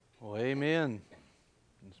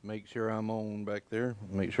Make sure I'm on back there.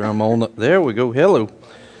 Make sure I'm on. There we go. Hello.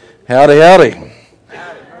 Howdy, howdy.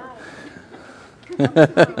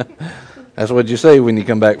 That's what you say when you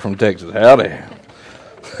come back from Texas. Howdy.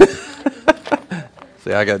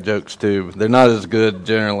 See, I got jokes too. They're not as good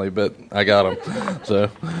generally, but I got them. So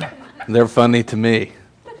they're funny to me.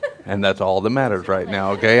 And that's all that matters right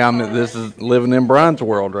now, okay? This is living in Brian's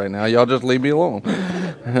world right now. Y'all just leave me alone.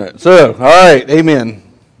 So, all right, amen.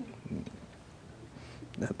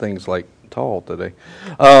 That thing's like tall today.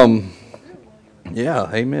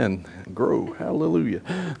 Yeah, amen. Grow, hallelujah.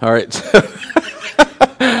 All right. So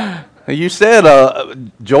you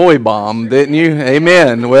said joy bomb, didn't you?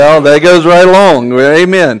 Amen. Well, that goes right along.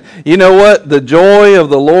 Amen. You know what? The joy of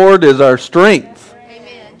the Lord is our strength.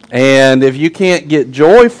 Amen. And if you can't get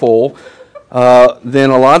joyful,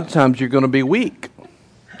 then a lot of times you're going to be weak.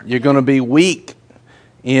 You're going to be weak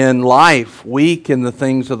in life, weak in the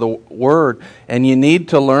things of the Word, and you need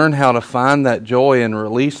to learn how to find that joy and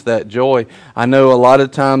release that joy. I know a lot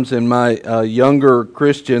of times in my younger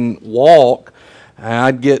Christian walk,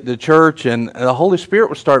 I'd get to church and the Holy Spirit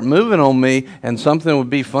would start moving on me, and something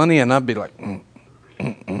would be funny, and I'd be like, I'm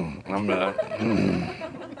not.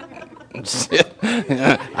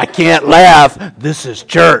 I can't laugh. This is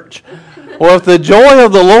church. Well, if the joy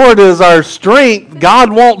of the Lord is our strength,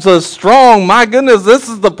 God wants us strong. My goodness, this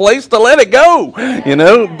is the place to let it go. You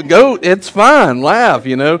know, go. It's fine. Laugh.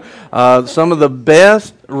 You know, some of the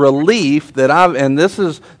best relief that and this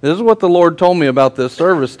is what the Lord told me about this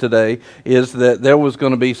service today, is that there was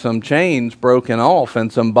going to be some chains broken off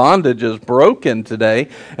and some bondages broken today.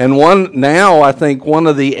 And I think one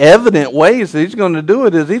of the evident ways that He's going to do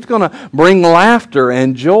it is He's going to bring laughter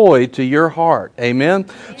and joy to your heart. Amen.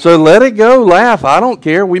 So let it go. Laugh. I don't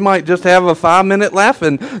care. We might just have a 5-minute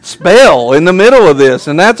laughing spell in the middle of this,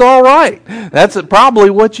 and that's all right. That's probably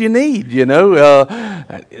what you need. You know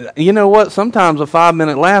what? Sometimes a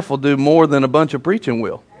 5-minute laugh will do more than a bunch of preaching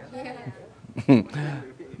will.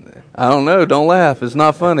 I don't know. Don't laugh. It's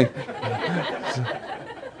not funny.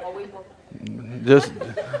 Just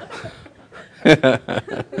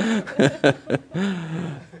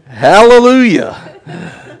hallelujah.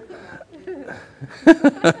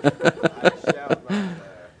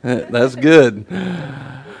 That's good.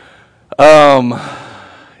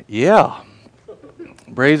 Yeah.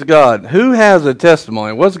 Praise God. Who has a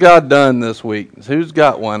testimony? What's God done this week? Who's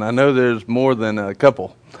got one? I know there's more than a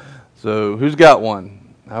couple. So who's got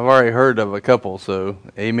one? I've already heard of a couple, so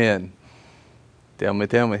amen. Tell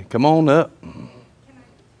me. Come on up. Can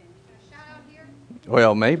I shout out here?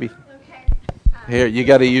 Well, maybe. Okay. Here, you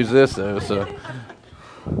got to use this, though. So.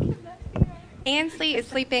 Ansley is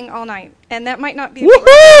sleeping all night, and that might not be a big deal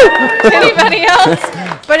to anybody else,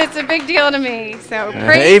 but it's a big deal to me. So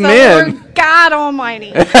praise amen. the Lord God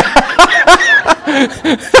Almighty.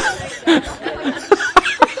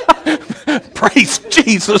 Praise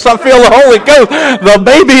Jesus. I feel the Holy Ghost. The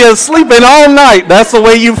baby is sleeping all night. That's the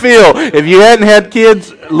way you feel. If you hadn't had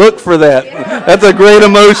kids, look for that. That's a great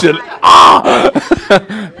emotion.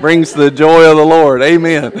 Brings the joy of the Lord.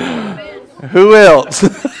 Amen. Who else?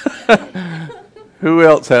 Who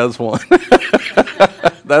else has one?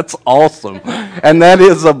 That's awesome. And that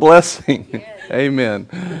is a blessing. Amen.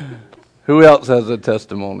 Who else has a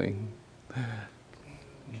testimony?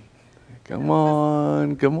 Come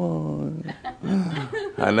on.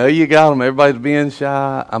 I know you got them. Everybody's being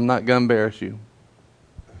shy. I'm not going to embarrass you.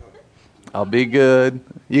 I'll be good.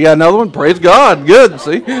 You got another one? Praise God. Good.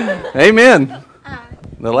 See? Amen.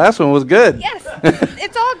 The last one was good. Yes,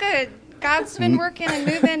 it's all good. God's been working and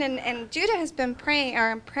moving, and Judah has been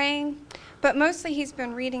praying, but mostly he's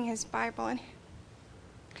been reading his Bible, and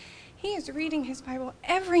he is reading his Bible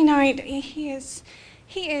every night. He is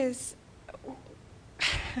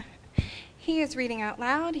reading out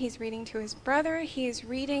loud. He's reading to his brother. He is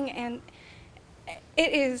reading, and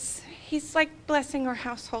he's like blessing our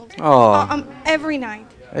household every night.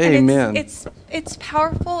 Amen. And it's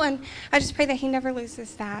powerful, and I just pray that he never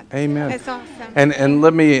loses that. Amen. It's awesome. And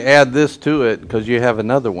let me add this to it, because you have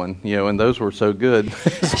another one, and those were so good.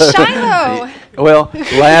 Shiloh. Well,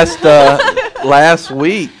 last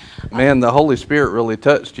week, man, the Holy Spirit really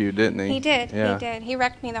touched you, didn't He? He did. Yeah. He did. He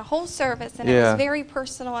wrecked me the whole service, and it was very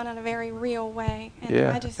personal and in a very real way. And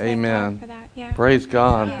I just thank God for that. Yeah. Praise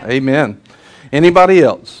God. Yeah. Amen. Anybody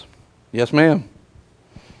else? Yes, ma'am.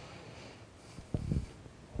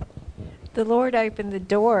 The Lord opened the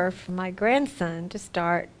door for my grandson to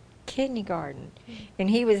start kindergarten. And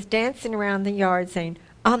he was dancing around the yard saying,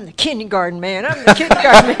 I'm the kindergarten man. I'm the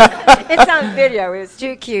kindergarten man. It's on video. It's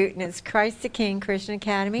too cute. And it's Christ the King Christian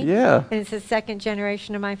Academy. Yeah. And it's the second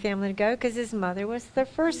generation of my family to go because his mother was the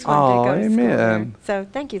first one Oh, to go to school there. amen. So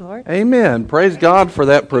thank you, Lord. Amen. Praise God for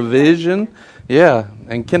that provision. Yeah,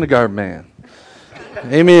 and kindergarten man.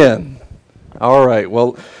 Amen. All right.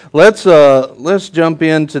 Well, let's jump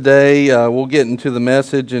in today. We'll get into the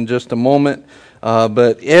message in just a moment.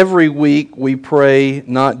 But every week we pray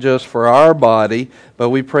not just for our body, but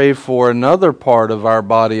we pray for another part of our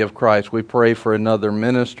body of Christ. We pray for another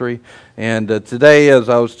ministry. And today, as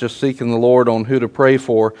I was just seeking the Lord on who to pray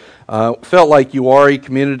for, felt like Uwharrie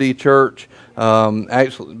Community Church.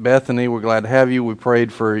 Actually, Bethany, we're glad to have you. We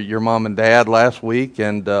prayed for your mom and dad last week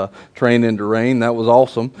and Train into Rain. That was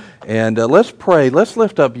awesome. And let's pray. Let's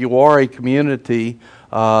lift up Uwharrie Community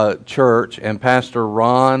Church and Pastor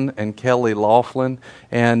Ron and Kelly Laughlin.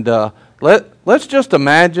 And let's just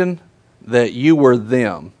imagine that you were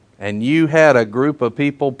them and you had a group of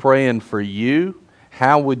people praying for you.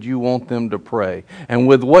 How would you want them to pray? And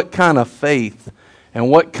with what kind of faith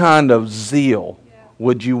and what kind of zeal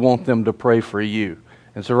would you want them to pray for you?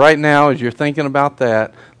 And so right now, as you're thinking about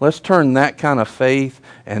that, let's turn that kind of faith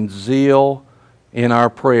and zeal in our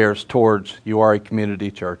prayers towards Uwharrie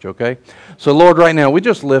Community Church, okay? So Lord, right now, we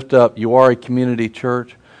just lift up Uwharrie Community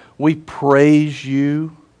Church. We praise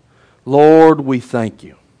you. Lord, we thank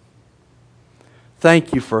you.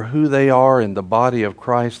 Thank you for who they are in the body of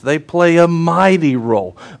Christ. They play a mighty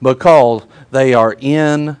role because they are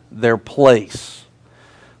in their place.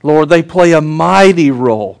 Lord, they play a mighty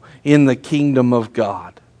role in the kingdom of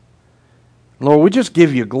God. Lord, we just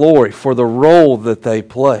give you glory for the role that they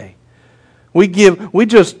play. We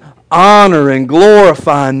just honor and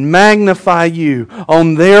glorify and magnify you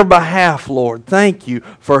on their behalf, Lord. Thank you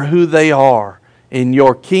for who they are in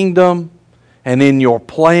your kingdom and in your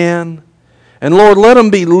plan. And Lord, let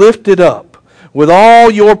them be lifted up with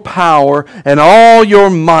all your power and all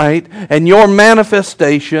your might and your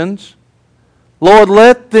manifestations. Lord,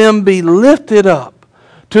 let them be lifted up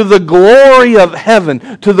to the glory of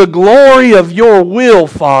heaven, to the glory of your will,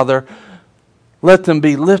 Father. Let them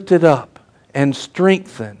be lifted up and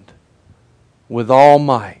strengthened with all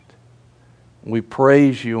might. We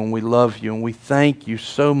praise you and we love you and we thank you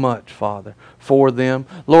so much, Father, for them.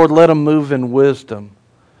 Lord, let them move in wisdom.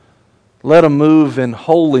 Let them move in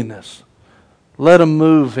holiness. Let them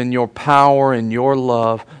move in your power and your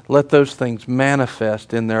love. Let those things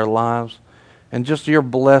manifest in their lives. And just your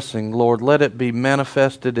blessing, Lord, let it be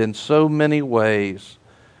manifested in so many ways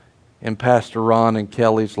in Pastor Ron and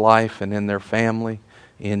Kelly's life and in their family.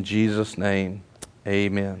 In Jesus' name,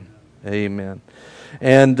 amen. Amen.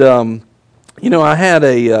 And, I had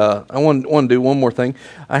I want to do one more thing.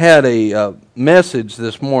 I had a message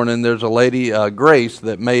this morning. There's a lady, Grace,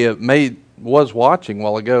 that was watching a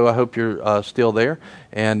while ago. I hope you're still there.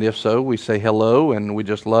 And if so, we say hello and we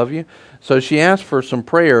just love you. So she asked for some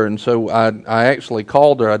prayer, and so I actually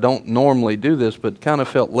called her. I don't normally do this, but kind of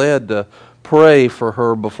felt led to pray for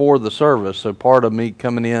her before the service. So part of me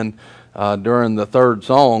coming in during the third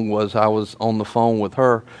song was I was on the phone with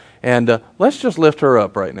her. And let's just lift her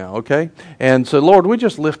up right now, okay? And so, Lord, we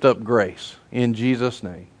just lift up Grace in Jesus'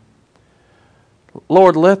 name.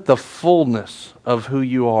 Lord, let the fullness of who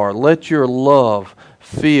you are, let your love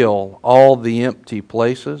fill all the empty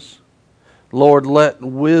places. Lord, let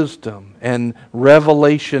wisdom and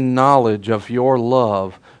revelation knowledge of your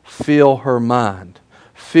love fill her mind,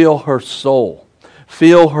 fill her soul,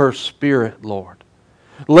 fill her spirit, Lord.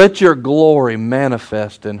 Let your glory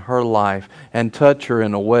manifest in her life and touch her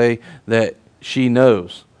in a way that she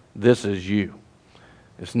knows this is you.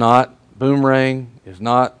 It's not Boomerang. It's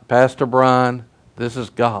not Pastor Brian. This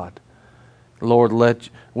is God. Lord,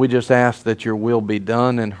 we just ask that your will be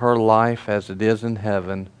done in her life as it is in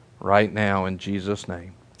heaven right now in Jesus'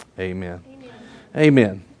 name. Amen.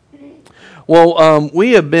 Amen. Well, I'm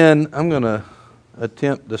going to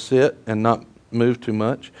attempt to sit and not move too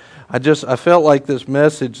much. I felt like this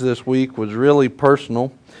message this week was really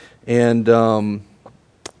personal and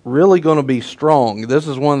really going to be strong. This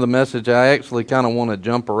is one of the messages I actually kind of want to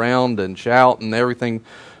jump around and shout and everything.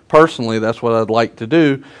 Personally, that's what I'd like to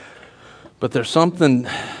do. But there's something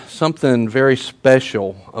very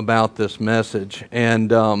special about this message.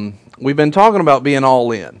 And we've been talking about being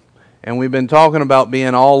all in. And we've been talking about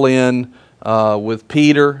being all in with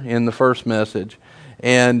Peter in the first message.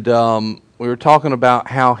 And we were talking about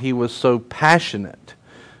how he was so passionate.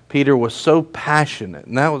 Peter was so passionate,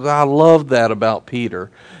 and I love that about Peter.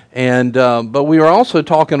 And but we were also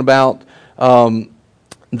talking about that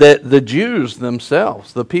the Jews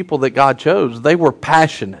themselves, the people that God chose, they were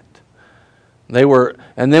passionate.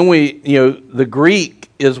 And then the Greek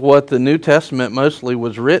is what the New Testament mostly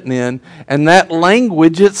was written in, and that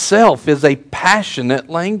language itself is a passionate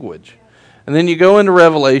language. And then you go into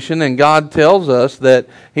Revelation, and God tells us that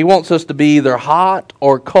He wants us to be either hot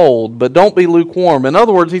or cold, but don't be lukewarm. In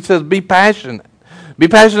other words, He says be passionate. Be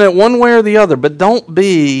passionate one way or the other, but don't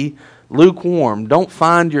be lukewarm. Don't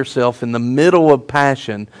find yourself in the middle of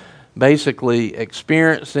passion, basically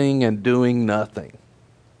experiencing and doing nothing.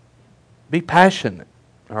 Be passionate,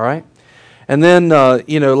 all right? And then,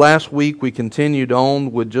 last week we continued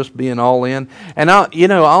on with just being all in. And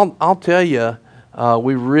I'll tell you,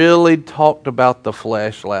 we really talked about the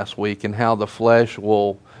flesh last week and how the flesh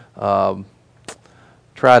will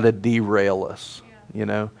try to derail us,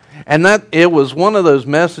 And that it was one of those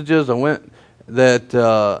messages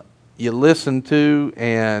that you listen to,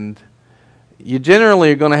 and you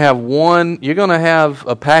generally are going to have you're going to have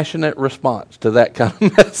a passionate response to that kind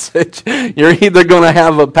of message. You're either going to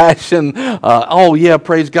have a passion, oh yeah,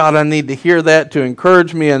 praise God, I need to hear that to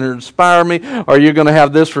encourage me and inspire me, or you're going to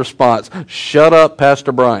have this response, shut up,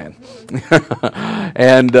 Pastor Brian.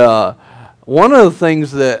 And one of the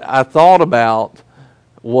things that I thought about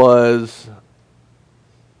was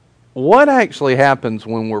what actually happens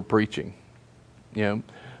when we're preaching.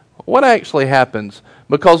 What actually happens?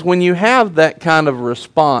 Because when you have that kind of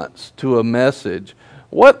response to a message,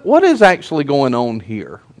 what is actually going on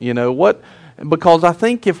here? Because I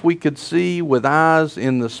think if we could see with eyes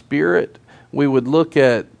in the Spirit, we would look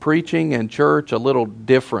at preaching and church a little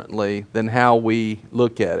differently than how we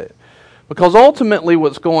look at it. Because ultimately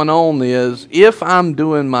what's going on is, if I'm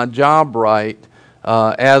doing my job right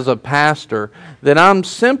as a pastor, then I'm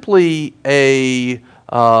simply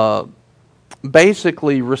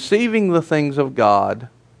basically receiving the things of God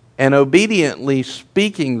and obediently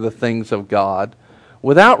speaking the things of God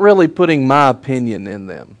without really putting my opinion in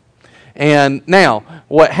them. And now,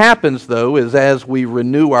 what happens though is, as we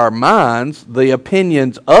renew our minds, the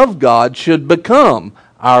opinions of God should become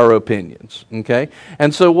our opinions, okay?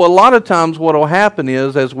 And so a lot of times what will happen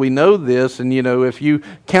is, as we know this, and if you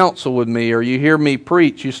counsel with me or you hear me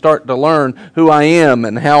preach, you start to learn who I am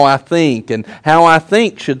and how I think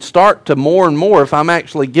should start to more and more, if I'm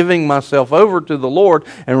actually giving myself over to the Lord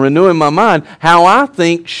and renewing my mind, how I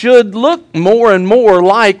think should look more and more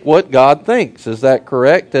like what God thinks. Is that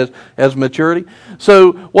correct as maturity?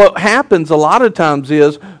 So what happens a lot of times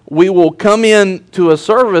is, we will come in to a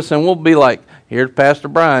service and we'll be like, here's Pastor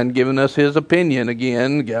Brian giving us his opinion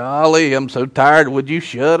again. Golly, I'm so tired. Would you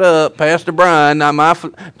shut up, Pastor Brian?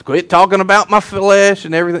 Quit talking about my flesh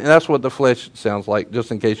and everything. That's what the flesh sounds like, just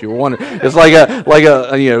in case you were wondering. It's like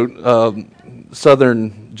a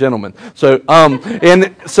Southern gentleman. So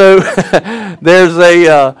there's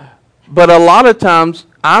but a lot of times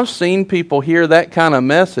I've seen people hear that kind of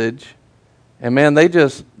message, and man, they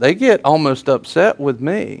get almost upset with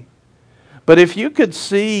me. But if you could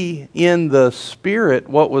see in the Spirit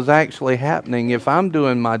what was actually happening, if I'm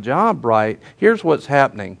doing my job right, here's what's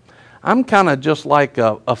happening. I'm kind of just like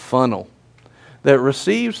a funnel that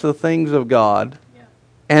receives the things of God,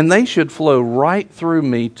 and they should flow right through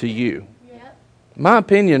me to you. My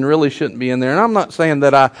opinion really shouldn't be in there. And I'm not saying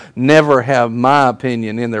that I never have my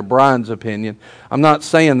opinion in there, Brian's opinion. I'm not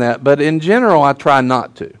saying that. But in general, I try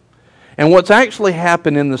not to. And what's actually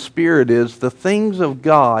happened in the Spirit is the things of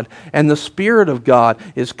God and the Spirit of God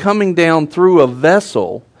is coming down through a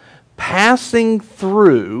vessel, passing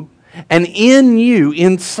through, and in you,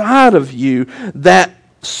 inside of you, that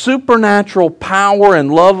supernatural power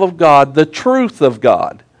and love of God, the truth of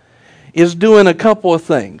God, is doing a couple of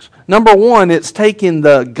things. Number one, it's taking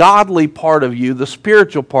the godly part of you, the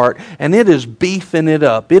spiritual part, and it is beefing it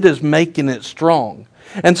up. It is making it strong.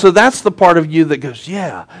 And so that's the part of you that goes,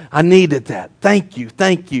 yeah, I needed that. Thank you.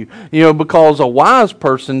 Because a wise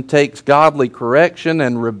person takes godly correction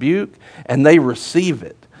and rebuke, and they receive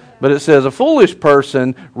it. But it says a foolish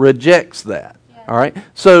person rejects that. All right?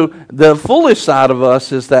 So the foolish side of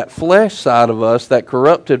us is that flesh side of us, that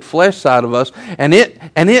corrupted flesh side of us, and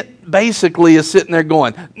it basically is sitting there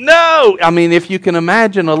going, no! I mean, if you can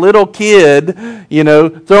imagine a little kid,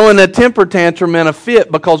 throwing a temper tantrum in a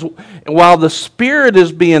fit, because while the Spirit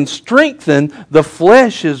is being strengthened, the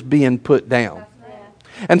flesh is being put down.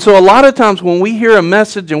 And so a lot of times when we hear a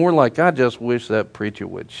message and we're like, I just wish that preacher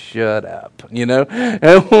would shut up,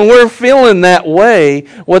 And when we're feeling that way,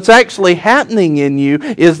 what's actually happening in you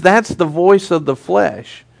is that's the voice of the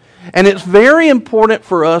flesh. And it's very important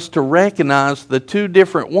for us to recognize the two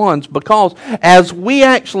different ones, because as we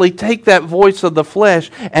actually take that voice of the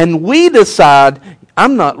flesh and we decide,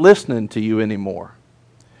 I'm not listening to you anymore,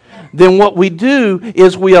 then what we do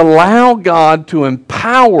is we allow God to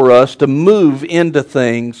empower us to move into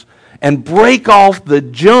things and break off the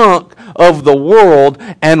junk of the world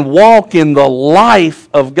and walk in the life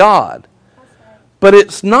of God. But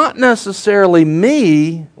it's not necessarily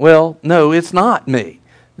me, well, no, it's not me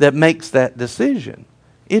that makes that decision.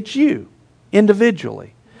 It's you,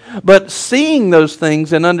 individually. But seeing those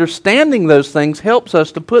things and understanding those things helps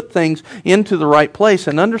us to put things into the right place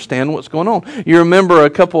and understand what's going on. You remember a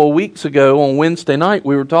couple of weeks ago on Wednesday night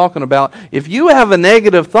we were talking about if you have a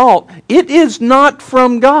negative thought, it is not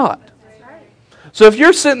from God. So if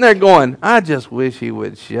you're sitting there going, I just wish he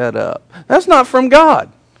would shut up, that's not from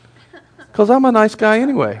God. Because I'm a nice guy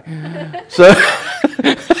anyway. So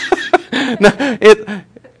no,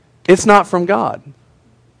 it's not from God.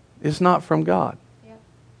 It's not from God.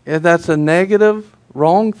 That's a negative,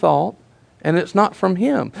 wrong thought, and it's not from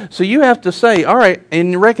Him. So you have to say, all right,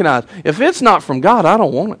 and recognize, if it's not from God, I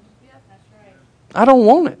don't want it. I don't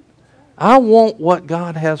want it. I want what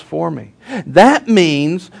God has for me. That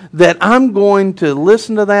means that I'm going to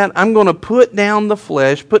listen to that. I'm going to put down the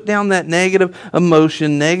flesh, put down that negative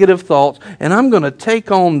emotion, negative thoughts, and I'm going to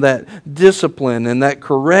take on that discipline and that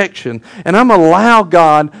correction, and I'm going to allow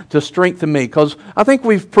God to strengthen me. Because I think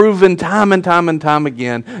we've proven time and time and time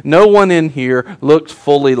again, no one in here looks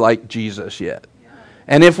fully like Jesus yet.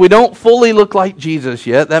 And if we don't fully look like Jesus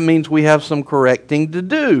yet, that means we have some correcting to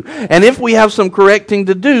do. And if we have some correcting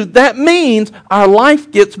to do, that means our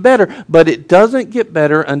life gets better. But it doesn't get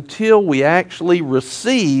better until we actually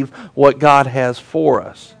receive what God has for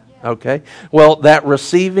us. Okay? Well, that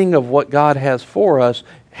receiving of what God has for us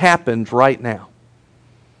happens right now.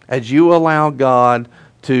 As you allow God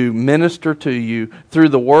to minister to you through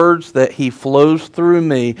the words that He flows through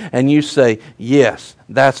me, and you say, yes,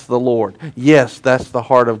 that's the Lord. Yes, that's the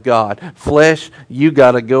heart of God. Flesh, you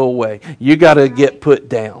got to go away. You got to get put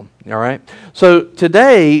down. All right? So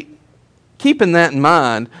today, keeping that in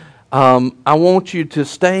mind, I want you to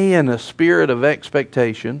stay in a spirit of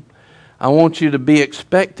expectation. I want you to be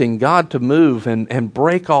expecting God to move and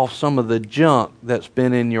break off some of the junk that's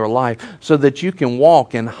been in your life so that you can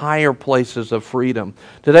walk in higher places of freedom.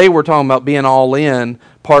 Today we're talking about being all in,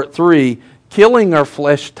 part 3, killing our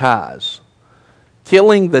flesh ties.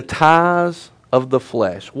 Killing the ties of the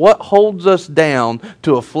flesh. What holds us down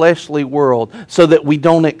to a fleshly world so that we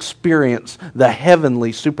don't experience the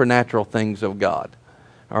heavenly supernatural things of God?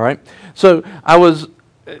 All right? So I was...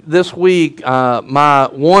 This week,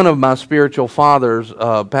 one of my spiritual fathers,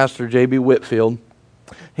 Pastor J.B. Whitfield,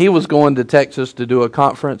 he was going to Texas to do a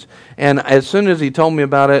conference, and as soon as he told me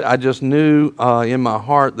about it, I just knew in my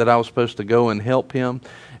heart that I was supposed to go and help him.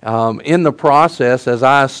 In the process, as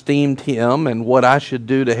I esteemed him and what I should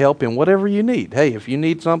do to help him, whatever you need. Hey, if you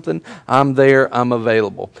need something, I'm there, I'm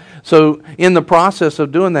available. So in the process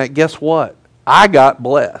of doing that, guess what? I got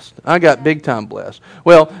blessed. I got big time blessed.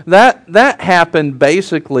 Well, that happened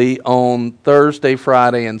basically on Thursday,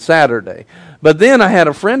 Friday, and Saturday. But then I had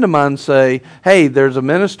a friend of mine say, hey, there's a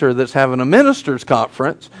minister that's having a ministers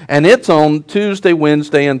conference, and it's on Tuesday,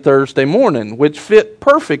 Wednesday, and Thursday morning, which fit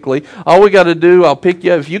perfectly. All we got to do, I'll pick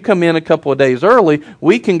you up. If you come in a couple of days early,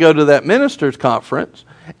 we can go to that ministers conference.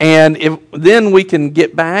 And then we can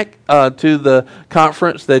get back to the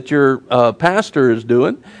conference that your pastor is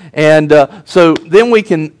doing. And so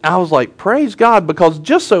then I was like, praise God, because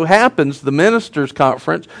just so happens the ministers'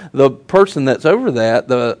 conference, the person that's over that,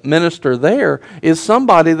 the minister there, is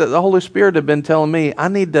somebody that the Holy Spirit had been telling me, I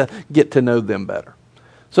need to get to know them better.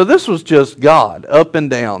 So this was just God, up and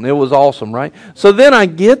down. It was awesome, right? So then I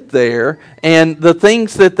get there, and the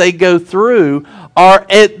things that they go through are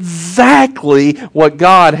exactly what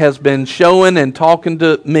God has been showing and talking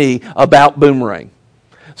to me about Boomerang.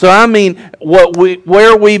 So I mean,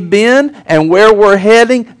 where we've been and where we're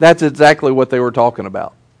heading, that's exactly what they were talking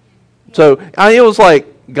about. So it was like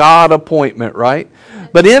God appointment, right?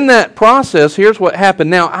 But in that process, here's what happened.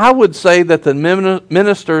 Now, I would say that the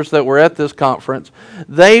ministers that were at this conference,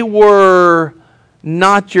 they were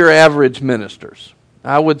not your average ministers.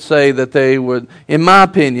 I would say that they would, in my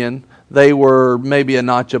opinion, they were maybe a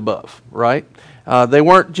notch above, right? They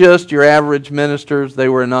weren't just your average ministers. They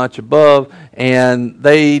were a notch above, and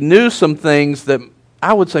they knew some things that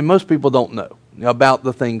I would say most people don't know about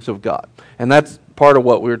the things of God. And that's part of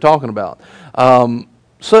what we were talking about.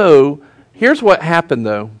 So here's what happened,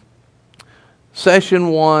 though. Session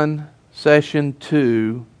 1, Session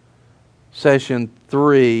 2, Session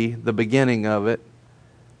 3, the beginning of it,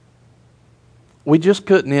 we just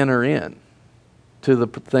couldn't enter in to the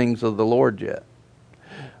things of the Lord yet.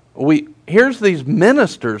 Here's these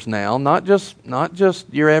ministers now, not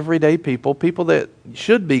just your everyday people that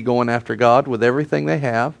should be going after God with everything they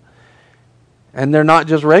have. And they're not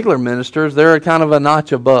just regular ministers, they're kind of a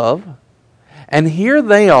notch above. And here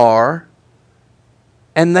they are,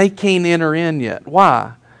 and they can't enter in yet.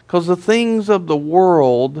 Why? Because the things of the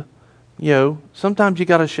world, sometimes you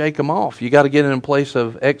got to shake them off. You got to get in a place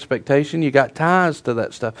of expectation. You got ties to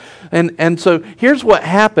that stuff. And so here's what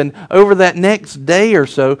happened over that next day or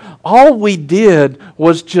so. All we did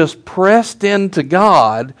was just pressed into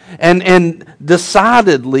God and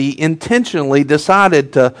decidedly, intentionally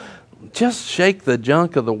decided to just shake the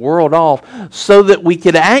junk of the world off so that we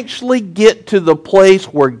could actually get to the place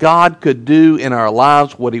where God could do in our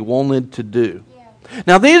lives what He wanted to do.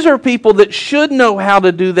 Now, these are people that should know how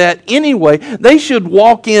to do that anyway. They should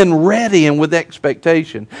walk in ready and with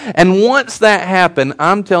expectation. And once that happened,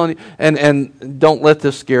 I'm telling you, and don't let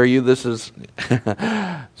this scare you. This is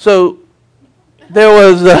so. There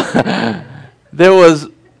was a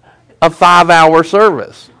 5-hour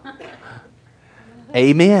service.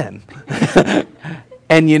 Amen.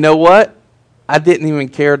 And you know what? I didn't even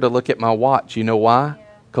care to look at my watch. You know why?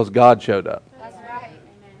 Because God showed up.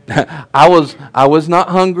 I was not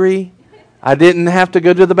hungry. I didn't have to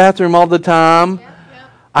go to the bathroom all the time.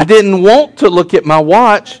 I didn't want to look at my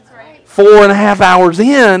watch 4.5 hours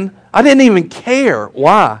in. I didn't even care.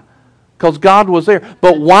 Why? Because God was there.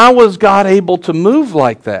 But why was God able to move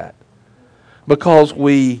like that? Because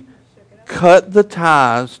we cut the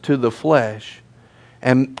ties to the flesh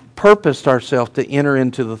and purposed ourselves to enter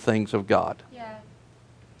into the things of God.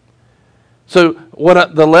 So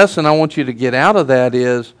the lesson I want you to get out of that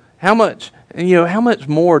is how much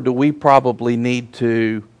more do we probably need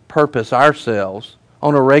to purpose ourselves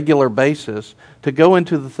on a regular basis to go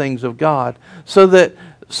into the things of God so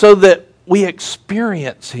that we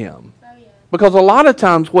experience Him. Because a lot of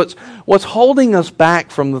times what's holding us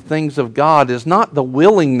back from the things of God is not the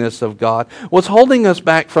willingness of God. What's holding us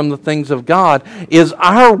back from the things of God is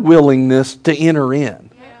our willingness to enter in.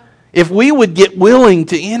 If we would get willing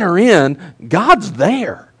to enter in, God's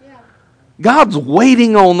there. God's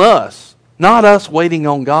waiting on us, not us waiting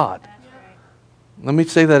on God. Let me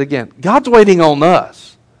say that again. God's waiting on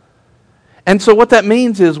us. And so what that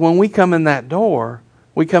means is when we come in that door,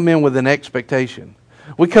 we come in with an expectation.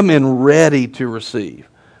 We come in ready to receive.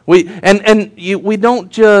 We don't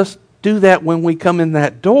just do that when we come in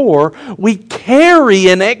that door. We carry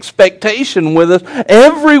an expectation with us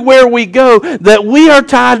everywhere we go that we are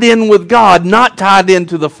tied in with God, not tied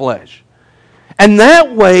into the flesh. And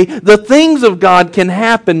that way, the things of God can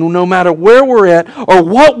happen no matter where we're at or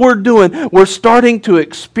what we're doing. We're starting to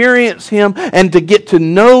experience Him and to get to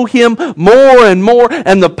know Him more and more.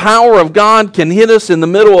 And the power of God can hit us in the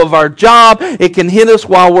middle of our job. It can hit us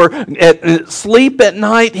while we're at sleep at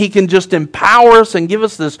night. He can just empower us and give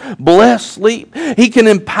us this blessed sleep. He can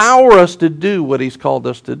empower us to do what He's called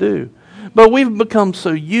us to do. But we've become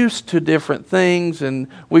so used to different things and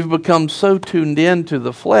we've become so tuned in to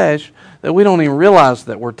the flesh that we don't even realize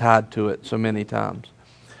that we're tied to it so many times.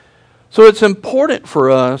 So it's important for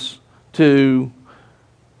us to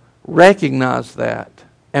recognize that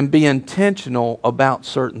and be intentional about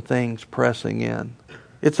certain things pressing in.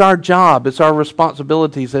 It's our job, it's our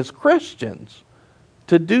responsibilities as Christians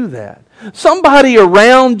to do that. Somebody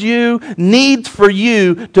around you needs for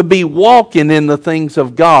you to be walking in the things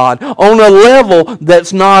of God on a level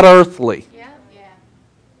that's not earthly.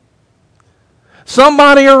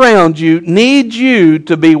 Somebody around you needs you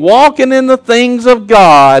to be walking in the things of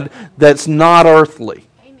God that's not earthly.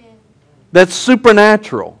 Amen. That's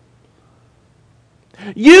supernatural.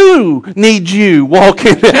 You need you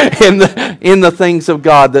walking in the things of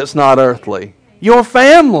God that's not earthly. Your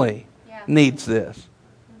family needs this.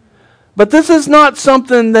 But this is not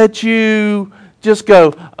something that you just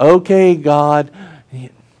go, okay, God,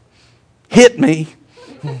 hit me.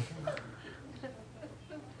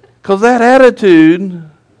 Because that attitude,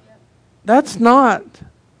 that's not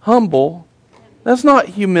humble. That's not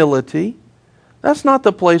humility. That's not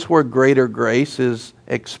the place where greater grace is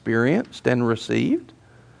experienced and received.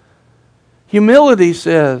 Humility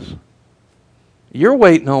says, you're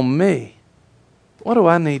waiting on me. What do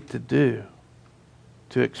I need to do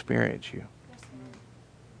to experience you?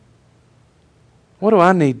 What do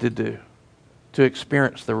I need to do to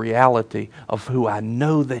experience the reality of who I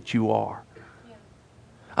know that you are?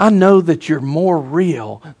 I know that you're more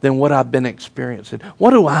real than what I've been experiencing.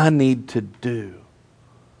 What do I need to do?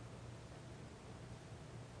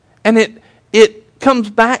 And it comes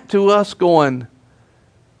back to us going,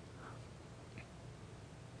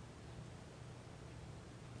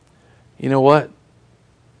 you know what?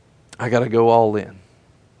 I got to go all in.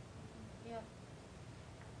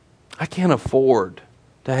 I can't afford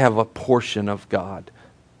to have a portion of God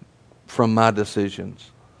from my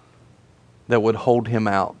decisions that would hold Him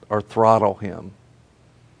out or throttle Him.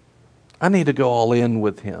 I need to go all in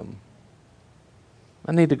with Him.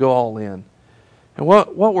 I need to go all in. And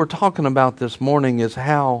what we're talking about this morning is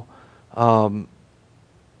how a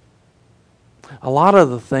lot of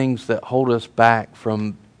the things that hold us back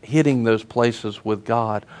from hitting those places with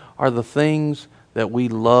God are the things that we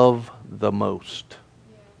love the most.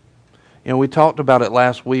 You know, we talked about it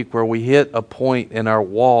last week where we hit a point in our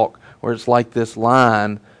walk where it's like this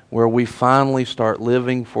line where we finally start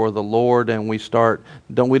living for the Lord, and we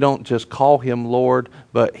don't just call Him Lord,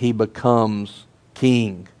 but He becomes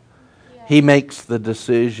King. Yeah. He makes the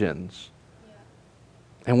decisions. Yeah.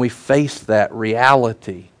 And we face that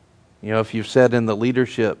reality. You know, if you've said in the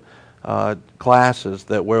leadership classes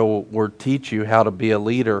that we'll teach you how to be a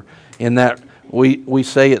leader, in that we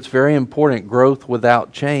say it's very important. Growth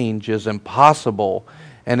without change is impossible.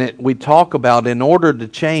 And we talk about, in order to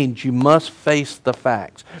change, you must face the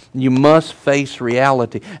facts. You must face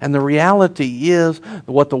reality. And the reality is,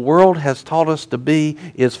 what the world has taught us to be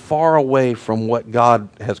is far away from what God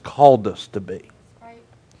has called us to be. Right.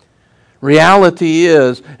 Reality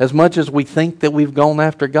is, as much as we think that we've gone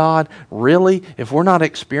after God, really, if we're not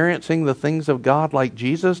experiencing the things of God like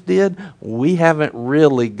Jesus did, we haven't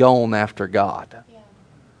really gone after God. Yeah.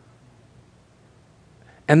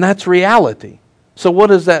 And that's reality. So what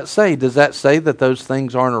does that say? Does that say that those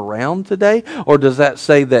things aren't around today? Or does that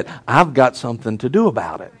say that I've got something to do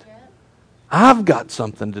about it? I've got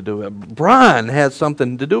something to do with it. Brian has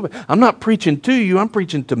something to do with it. I'm not preaching to you, I'm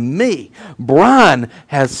preaching to me. Brian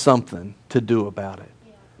has something to do about it.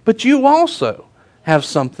 But you also have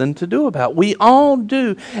something to do about. We all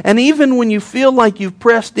do. And even when you feel like you've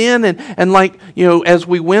pressed in and like, you know, as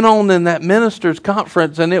we went on in that ministers'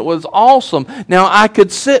 conference and it was awesome. Now I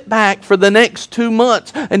could sit back for the next 2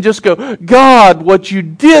 months and just go, God, what you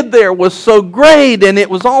did there was so great and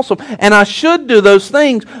it was awesome. And I should do those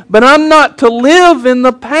things, but I'm not to live in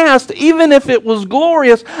the past, even if it was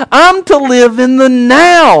glorious. I'm to live in the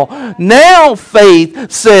now. Now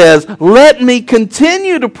faith says, let me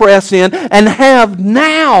continue to press in and have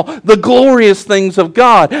now the glorious things of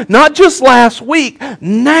God. Not just last week,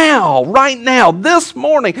 now, right now, this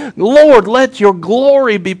morning. Lord, let your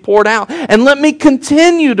glory be poured out and let me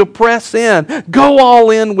continue to press in, go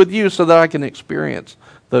all in with you so that I can experience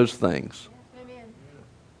those things. Amen.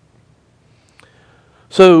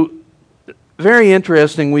 So, very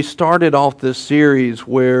interesting, we started off this series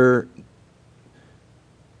where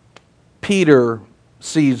Peter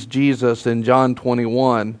sees Jesus in John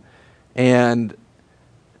 21, and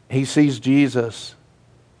he sees Jesus,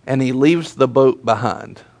 and he leaves the boat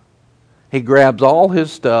behind. He grabs all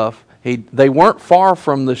his stuff. They weren't far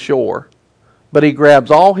from the shore, but he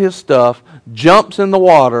grabs all his stuff, jumps in the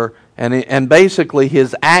water, and basically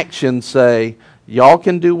his actions say, y'all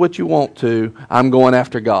can do what you want to. I'm going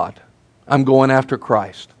after God. I'm going after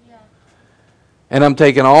Christ. Yeah. And I'm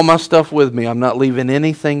taking all my stuff with me. I'm not leaving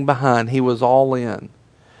anything behind. He was all in.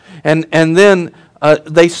 And then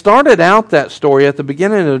they started out that story at the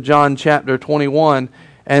beginning of John chapter 21,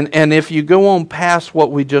 and if you go on past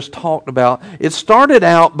what we just talked about, it started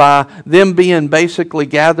out by them being basically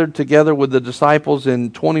gathered together with the disciples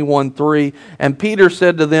in 21:3, and Peter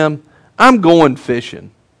said to them, I'm going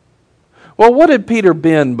fishing. Well, what had Peter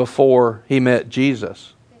been before he met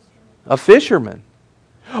Jesus? A fisherman.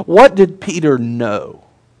 What did Peter know?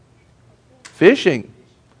 Fishing.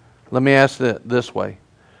 Let me ask it this way.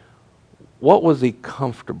 What was he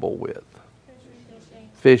comfortable with?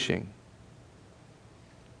 Fishing.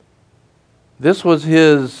 This was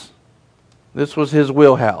his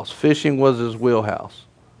wheelhouse. Fishing was his wheelhouse.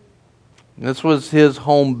 This was his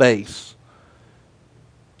home base.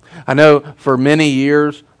 I know for many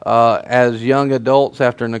years, as young adults,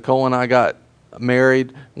 after Nicole and I got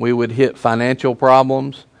married, we would hit financial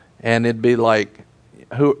problems, and it'd be like,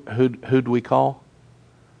 who'd we call?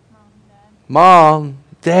 Mom,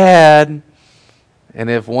 Dad. And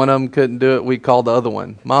if one of them couldn't do it, we called the other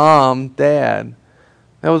one. Mom, Dad.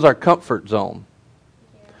 That was our comfort zone.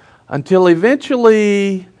 Yeah. Until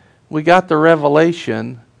eventually we got the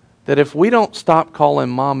revelation that if we don't stop calling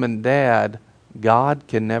Mom and Dad, God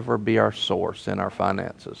can never be our source in our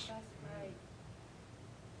finances. That's right.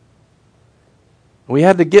 We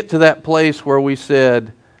had to get to that place where we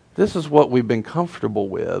said, this is what we've been comfortable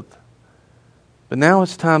with. But now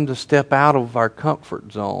it's time to step out of our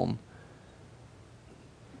comfort zone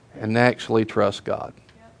and actually trust God.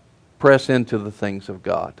 Yep. Press into the things of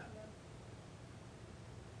God. Yep.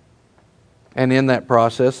 And in that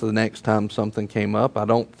process, the next time something came up, I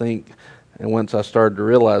don't think, and once I started to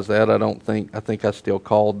realize that, I think I still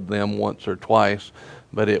called them once or twice,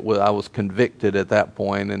 but I was convicted at that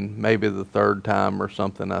point, and maybe the third time or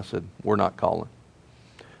something, I said, we're not calling.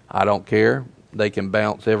 I don't care. They can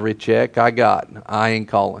bounce every check I got. I ain't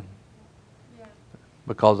calling.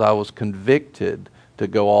 Because I was convicted to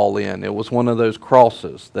go all in. It was one of those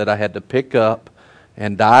crosses that I had to pick up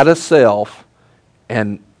and die to self,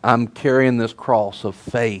 and I'm carrying this cross of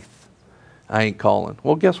faith. I ain't calling.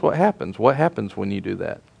 Well, guess what happens? What happens when you do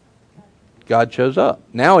that? God shows up.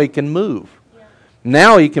 Now He can move.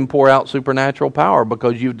 Now He can pour out supernatural power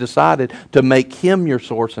because you've decided to make Him your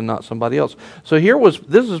source and not somebody else. So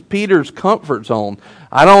this is Peter's comfort zone.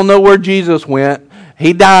 I don't know where Jesus went.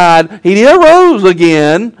 He died. He arose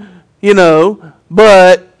again,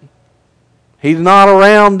 but He's not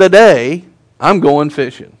around today. I'm going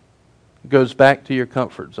fishing. It goes back to your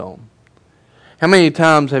comfort zone. How many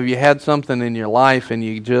times have you had something in your life and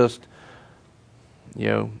you just,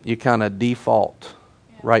 you kind of default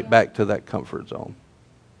right back to that comfort zone?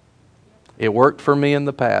 It worked for me in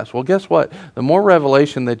the past. Well, guess what? The more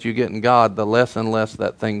revelation that you get in God, the less and less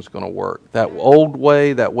that thing's going to work. That old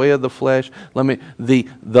way, that way of the flesh, the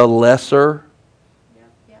lesser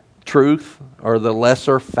truth or the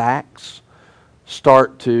lesser facts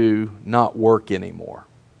start to not work anymore.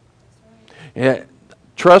 Yeah,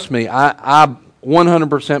 trust me, I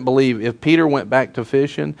 100% believe if Peter went back to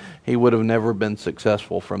fishing, he would have never been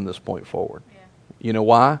successful from this point forward. Yeah. You know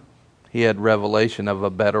why? He had revelation of a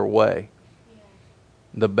better way. Yeah.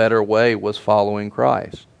 The better way was following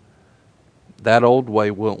Christ. That old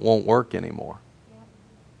way won't work anymore. Yeah.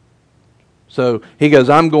 So he goes,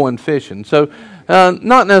 I'm going fishing. So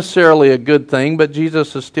not necessarily a good thing, but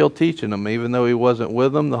Jesus is still teaching them. Even though He wasn't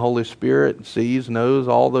with them, the Holy Spirit sees, knows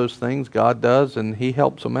all those things. God does, and He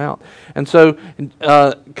helps them out. And so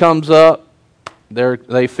comes up,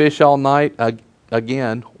 they fish all night.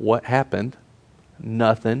 Again, what happened?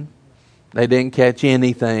 Nothing. They didn't catch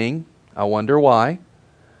anything. I wonder why.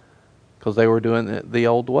 Because they were doing it the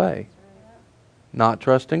old way. Not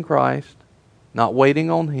trusting Christ. Not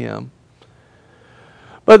waiting on Him.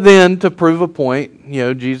 But then, to prove a point,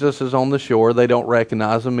 Jesus is on the shore. They don't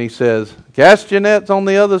recognize Him. He says, cast your nets on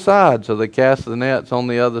the other side. So they cast the nets on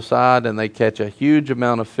the other side, and they catch a huge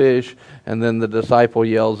amount of fish. And then the disciple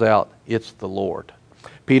yells out, it's the Lord.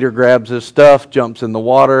 Peter grabs his stuff, jumps in the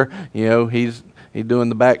water. He's doing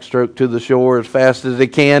the backstroke to the shore as fast as he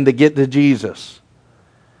can to get to Jesus.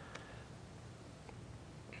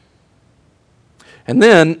 And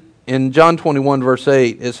then, in John 21, verse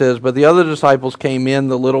 8, it says, but the other disciples came in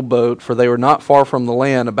the little boat, for they were not far from the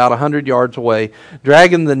land, about 100 yards away,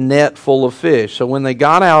 dragging the net full of fish. So when they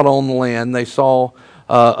got out on the land, they saw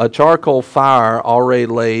a charcoal fire already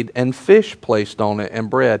laid and fish placed on it and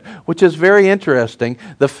bread, which is very interesting.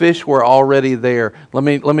 The fish were already there. Let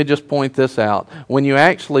me just point this out. When you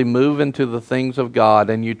actually move into the things of God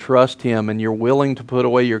and you trust Him and you're willing to put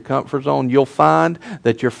away your comfort zone, you'll find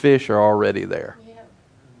that your fish are already there.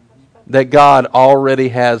 That God already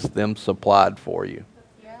has them supplied for you.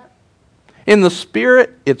 In the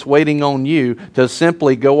Spirit, it's waiting on you to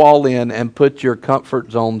simply go all in and put your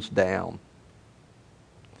comfort zones down.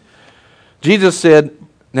 Jesus said,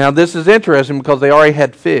 now this is interesting because they already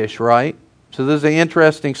had fish, right? So this is an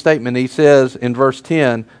interesting statement. He says in verse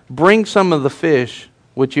 10, bring some of the fish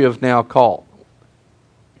which you have now caught.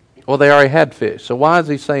 Well, they already had fish. So why is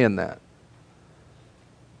He saying that?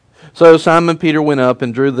 So Simon Peter went up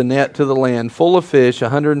and drew the net to the land full of fish,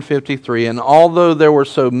 153, and although there were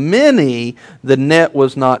so many, the net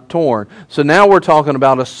was not torn. So now we're talking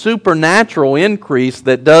about a supernatural increase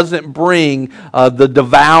that doesn't bring the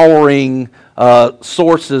devouring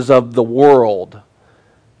sources of the world,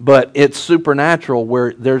 but it's supernatural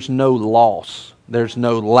where there's no loss. There's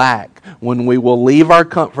no lack. When we will leave our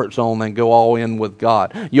comfort zone and go all in with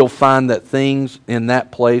God, you'll find that things in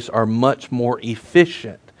that place are much more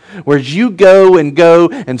efficient. Whereas you go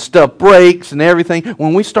and stuff breaks and everything,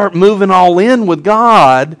 when we start moving all in with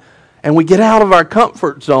God and we get out of our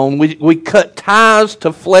comfort zone, we cut ties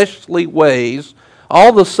to fleshly ways, all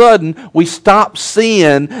of a sudden we stop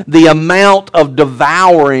seeing the amount of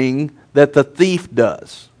devouring that the thief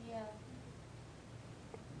does.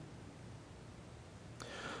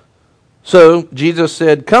 So Jesus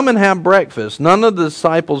said, come and have breakfast. None of the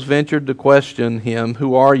disciples ventured to question Him,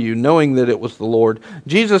 who are you, knowing that it was the Lord.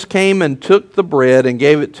 Jesus came and took the bread and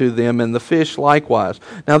gave it to them, and the fish likewise.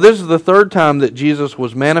 Now this is the third time that Jesus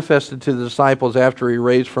was manifested to the disciples after He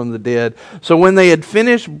raised from the dead. So when they had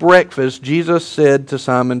finished breakfast, Jesus said to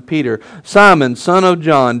Simon Peter, Simon, son of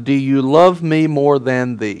John, do you love me more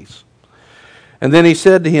than these? And then he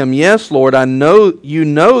said to him, Yes, Lord, I know you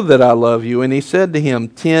know that I love you. And he said to him,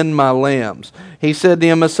 Tend my lambs. He said to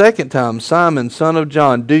him a second time, Simon, son of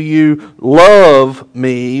John, do you love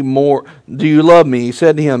me more? Do you love me? He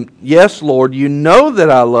said to him, Yes, Lord, you know that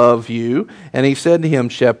I love you. And he said to him,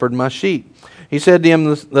 Shepherd my sheep. He said to him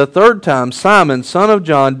the third time, Simon, son of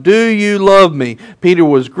John, do you love me? Peter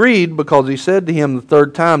was grieved because he said to him the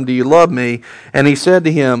third time, Do you love me? And he said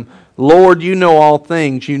to him, Lord, you know all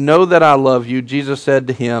things. You know that I love you. Jesus said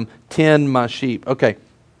to him, Tend my sheep. Okay,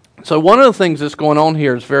 so one of the things that's going on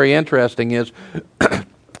here is very interesting is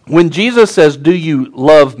when Jesus says, do you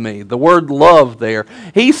love me? The word love there,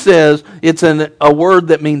 he says it's a word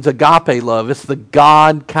that means agape love. It's the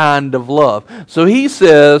God kind of love. So he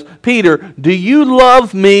says, Peter, do you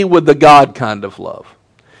love me with the God kind of love?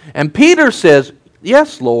 And Peter says,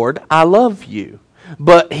 Yes, Lord, I love you.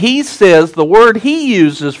 But he says the word he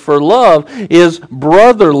uses for love is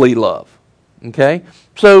brotherly love. Okay?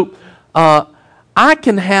 So I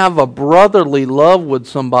can have a brotherly love with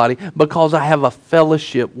somebody because I have a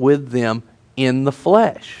fellowship with them in the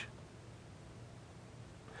flesh.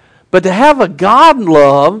 But to have a God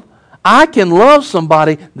love, I can love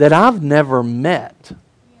somebody that I've never met.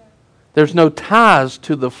 There's no ties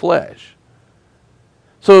to the flesh.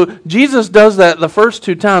 So Jesus does that the first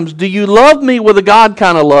two times. Do you love me with a God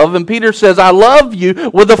kind of love? And Peter says, I love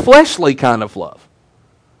you with a fleshly kind of love.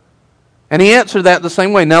 And he answered that the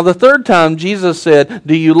same way. Now the third time Jesus said,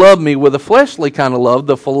 do you love me with a fleshly kind of love,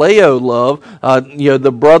 the phileo love,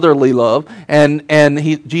 the brotherly love. And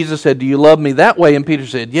Jesus said, do you love me that way? And Peter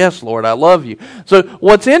said, yes, Lord, I love you. So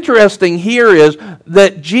what's interesting here is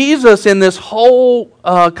that Jesus in this whole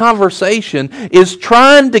conversation is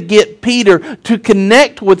trying to get Peter to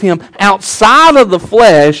connect with him outside of the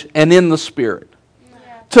flesh and in the spirit.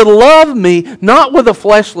 Yeah. To love me, not with a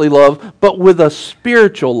fleshly love, but with a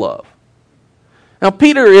spiritual love. Now,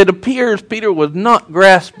 it appears Peter was not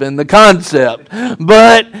grasping the concept,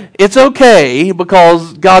 but it's okay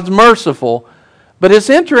because God's merciful. But it's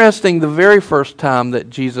interesting the very first time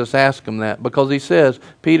that Jesus asked him that, because he says,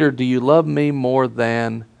 Peter, do you love me more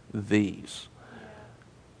than these?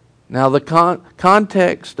 Now, the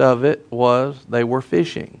context of it was they were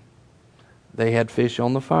fishing. They had fish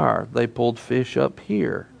on the fire. They pulled fish up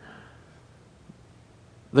here.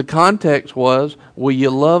 The context was, will you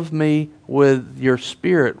love me with your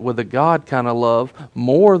spirit, with a God kind of love,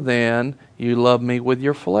 more than you love me with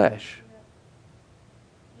your flesh?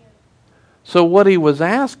 So what he was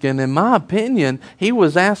asking, in my opinion, he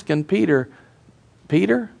was asking Peter,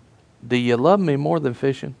 do you love me more than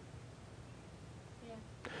fishing?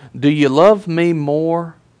 Do you love me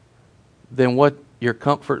more than what your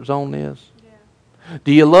comfort zone is?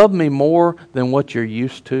 Do you love me more than what you're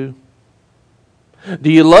used to?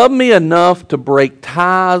 Do you love me enough to break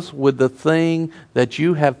ties with the thing that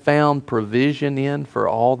you have found provision in for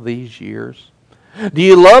all these years? Do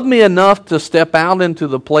you love me enough to step out into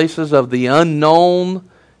the places of the unknown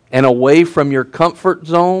and away from your comfort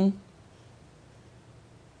zone?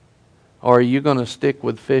 Or are you going to stick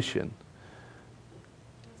with fishing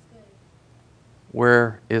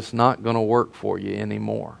where it's not going to work for you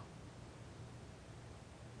anymore?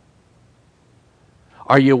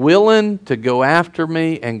 Are you willing to go after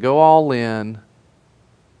me and go all in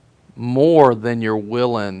more than you're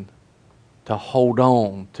willing to hold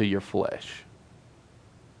on to your flesh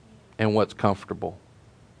and what's comfortable?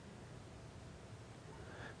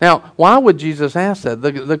 Now, why would Jesus ask that?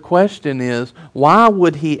 The question is, why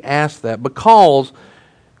would he ask that? Because,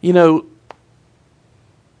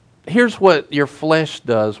 here's what your flesh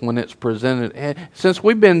does when it's presented. And since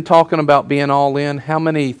we've been talking about being all in, how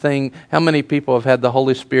many people have had the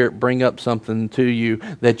Holy Spirit bring up something to you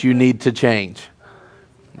that you need to change?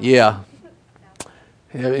 Yeah.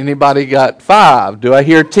 Anybody got 5? Do I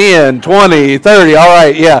hear 10, 20, 30? All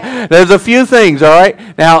right, yeah. There's a few things, all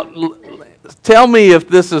right? Now, tell me if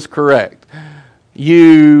this is correct.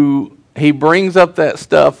 He brings up that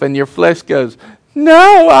stuff and your flesh goes,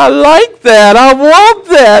 no, I like that. I want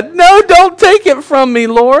that. No, don't take it from me,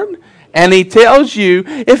 Lord. And he tells you,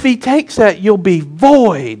 if he takes that, you'll be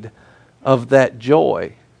void of that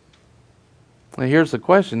joy. Now, here's the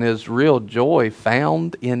question. Is real joy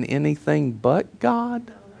found in anything but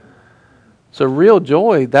God? So real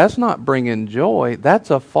joy, that's not bringing joy.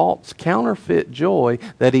 That's a false counterfeit joy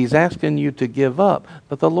that he's asking you to give up.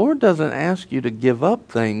 But the Lord doesn't ask you to give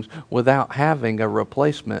up things without having a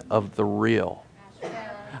replacement of the real.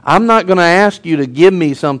 I'm not going to ask you to give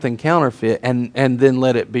me something counterfeit and then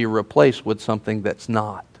let it be replaced with something that's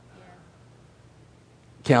not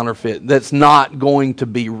counterfeit, that's not going to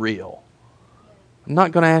be real. I'm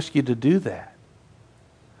not going to ask you to do that.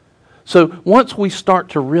 So once we start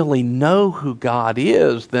to really know who God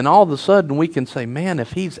is, then all of a sudden we can say, man,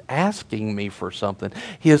 if He's asking me for something,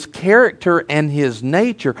 His character and His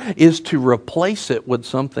nature is to replace it with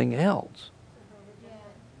something else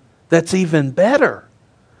that's even better.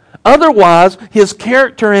 Otherwise, His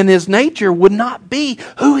character and His nature would not be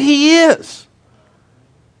who He is.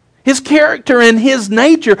 His character and His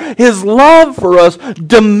nature, His love for us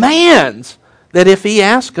demands that if He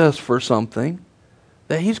asks us for something,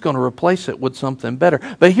 that He's going to replace it with something better.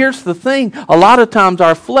 But here's the thing. A lot of times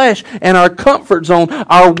our flesh and our comfort zone,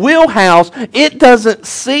 our wheelhouse, it doesn't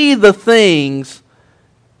see the things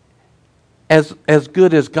as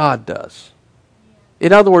good as God does.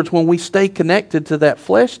 In other words, when we stay connected to that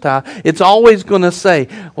flesh tie, it's always going to say,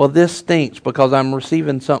 well, this stinks because I'm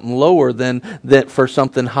receiving something lower than that for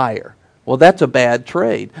something higher. Well, that's a bad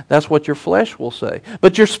trade. That's what your flesh will say.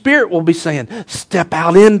 But your spirit will be saying, step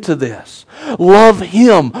out into this. Love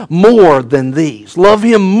Him more than these. Love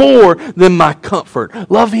Him more than my comfort.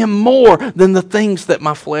 Love Him more than the things that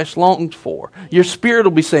my flesh longs for. Your spirit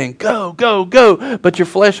will be saying, go, go, go. But your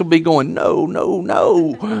flesh will be going, no, no,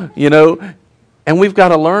 no. You know? And we've got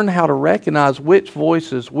to learn how to recognize which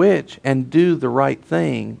voice is which and do the right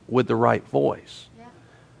thing with the right voice.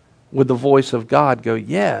 With the voice of God, go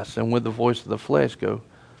yes. And with the voice of the flesh, go,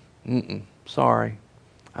 sorry.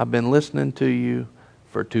 I've been listening to you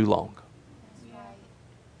for too long.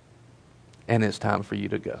 And it's time for you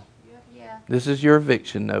to go. This is your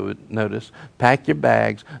eviction notice. Pack your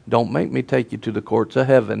bags. Don't make me take you to the courts of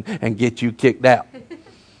heaven and get you kicked out.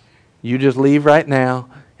 You just leave right now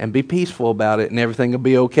and be peaceful about it, and everything will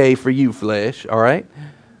be okay for you, flesh. All right?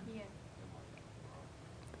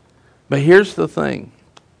 But here's the thing.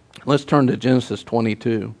 Let's turn to Genesis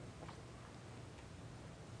 22.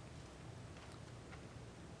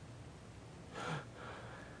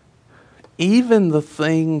 Even the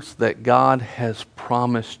things that God has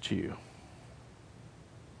promised you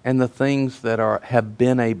and the things that have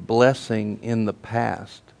been a blessing in the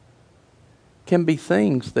past can be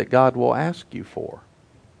things that God will ask you for.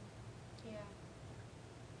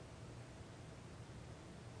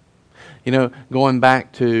 You know, going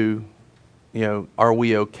back to, are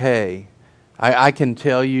we okay? I can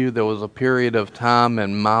tell you there was a period of time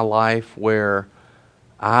in my life where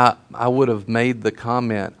I would have made the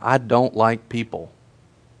comment, I don't like people.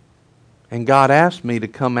 And God asked me to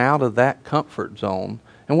come out of that comfort zone.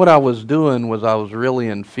 And what I was doing was I was really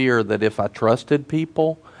in fear that if I trusted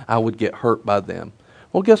people, I would get hurt by them.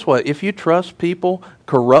 Well, guess what? If you trust people,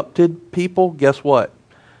 corrupted people, guess what?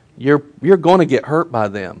 You're going to get hurt by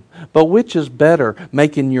them. But which is better,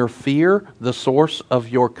 making your fear the source of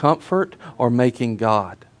your comfort or making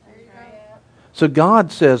God? So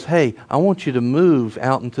God says, hey, I want you to move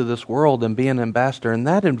out into this world and be an ambassador. And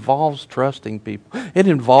that involves trusting people. It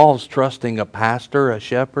involves trusting a pastor, a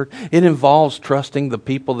shepherd. It involves trusting the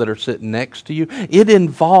people that are sitting next to you. It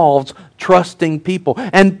involves trusting people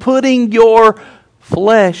and putting your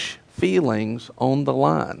flesh feelings on the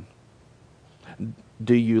line.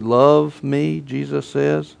 Do you love me, Jesus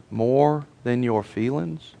says, more than your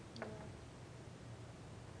feelings?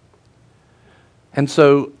 And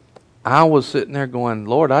so I was sitting there going,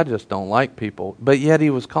 Lord, I just don't like people. But yet He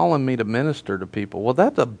was calling me to minister to people. Well,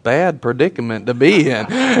 that's a bad predicament to be in.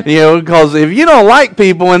 Because if you don't like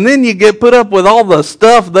people and then you get put up with all the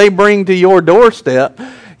stuff they bring to your doorstep,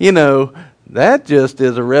 that just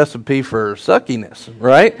is a recipe for suckiness,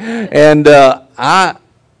 right? And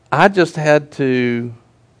I just had to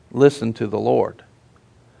listen to the Lord.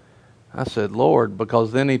 I said, Lord,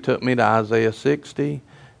 because then He took me to Isaiah 60,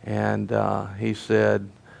 and He said,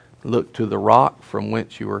 look to the rock from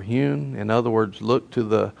whence you were hewn. In other words, look to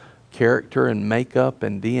the character and makeup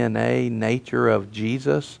and DNA nature of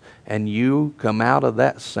Jesus, and you come out of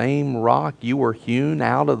that same rock. You were hewn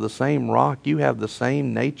out of the same rock. You have the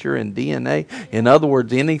same nature and DNA. In other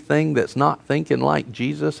words, anything that's not thinking like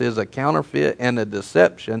Jesus is a counterfeit and a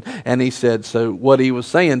deception. And He said, so what He was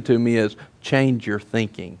saying to me is, change your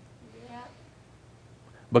thinking.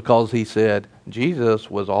 Because He said,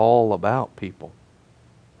 Jesus was all about people.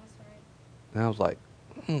 And I was like,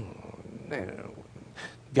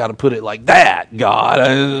 got to put it like that,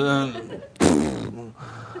 God.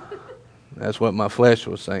 That's what my flesh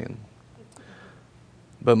was saying.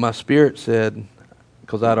 But my spirit said,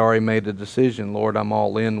 because I'd already made a decision, Lord, I'm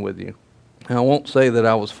all in with you. And I won't say that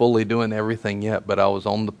I was fully doing everything yet, but I was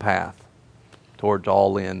on the path towards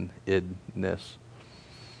all-in-idness.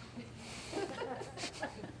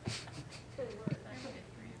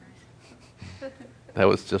 That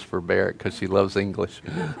was just for Barrett because she loves English.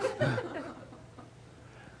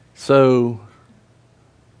 So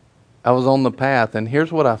I was on the path, and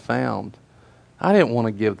here's what I found. I didn't want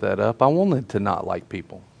to give that up. I wanted to not like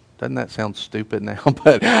people. Doesn't that sound stupid now?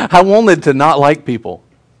 But I wanted to not like people.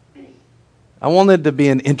 I wanted to be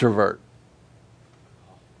an introvert.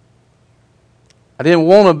 I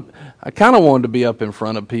kind of wanted to be up in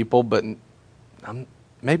front of people, but I'm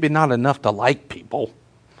maybe not enough to like people.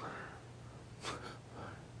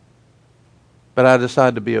 But I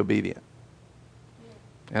decided to be obedient.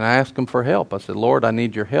 And I asked him for help. I said, Lord, I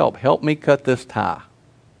need your help. Help me cut this tie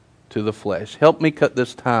to the flesh. Help me cut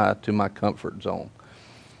this tie to my comfort zone.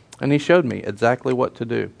 And he showed me exactly what to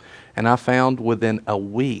do. And I found within a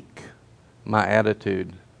week, my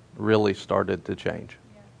attitude really started to change.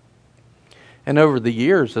 And over the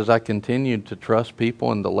years, as I continued to trust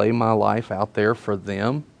people and to lay my life out there for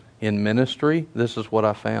them in ministry, this is what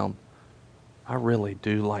I found. I really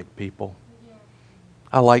do like people.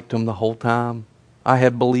 I liked them the whole time. I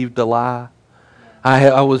had believed a lie.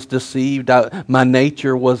 I was deceived. My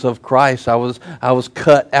nature was of Christ. I was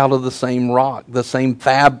cut out of the same rock, the same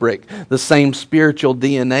fabric, the same spiritual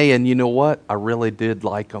DNA. And you know what? I really did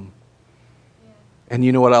like them. And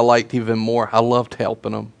you know what I liked even more? I loved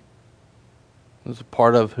helping them. It's a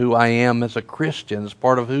part of who I am as a Christian. It's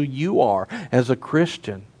part of who you are as a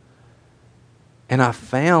Christian. And I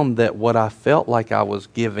found that what I felt like I was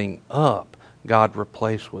giving up, God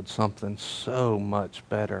replaced with something so much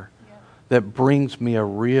better that brings me a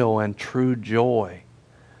real and true joy.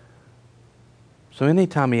 So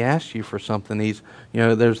anytime he asks you for something,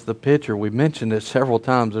 there's the picture. We mentioned it several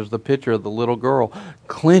times. There's the picture of the little girl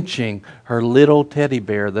clenching her little teddy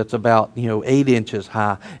bear that's about 8 inches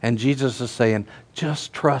high. And Jesus is saying,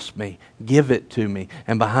 just trust me. Give it to me.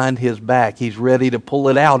 And behind his back, he's ready to pull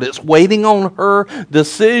it out. It's waiting on her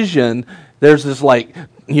decision. There's this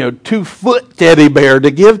 2-foot teddy bear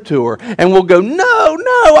to give to her. And we'll go, no,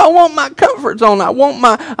 I want my comfort zone. I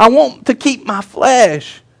want to keep my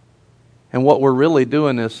flesh. And what we're really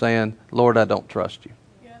doing is saying, Lord, I don't trust you.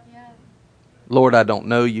 Lord, I don't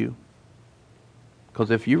know you.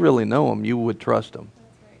 Because if you really know him, you would trust him.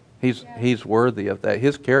 He's worthy of that.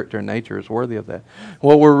 His character and nature is worthy of that.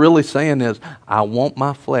 What we're really saying is, I want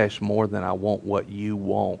my flesh more than I want what you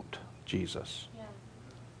want, Jesus.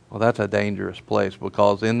 Well, that's a dangerous place,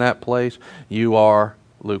 because in that place, you are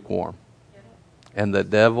lukewarm. And the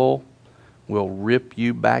devil will rip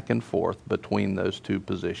you back and forth between those two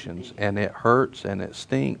positions. And it hurts and it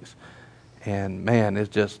stinks. And man, it's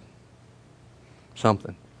just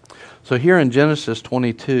something. So here in Genesis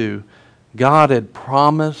 22, God had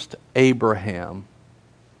promised Abraham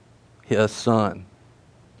his son.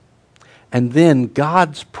 And then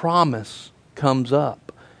God's promise comes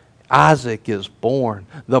up. Isaac is born,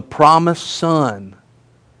 the promised son.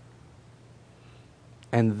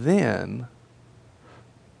 And then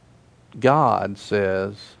God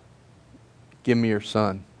says, give me your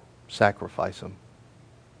son, sacrifice him.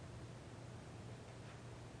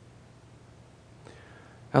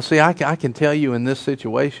 Now see, I can tell you in this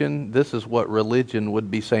situation, this is what religion would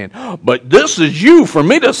be saying. But this is you for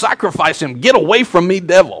me to sacrifice him. Get away from me,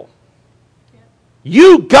 devil.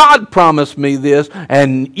 You, God, promised me this,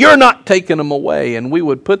 and you're not taking him away. And we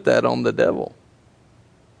would put that on the devil.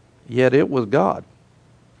 Yet it was God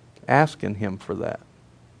asking him for that.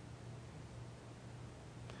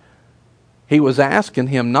 He was asking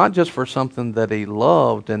him not just for something that he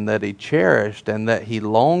loved and that he cherished and that he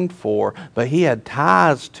longed for, but he had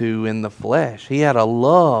ties to in the flesh. He had a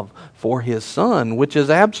love for his son, which is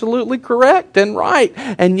absolutely correct and right.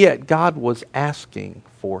 And yet God was asking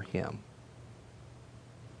for him.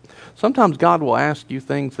 Sometimes God will ask you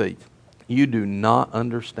things that you do not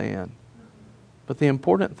understand. But the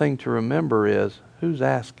important thing to remember is, who's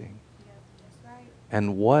asking?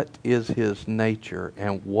 And what is his nature?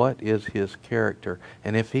 And what is his character?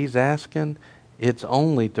 And if he's asking, it's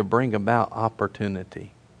only to bring about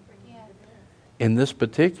opportunity. In this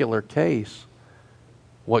particular case,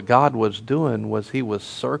 what God was doing was he was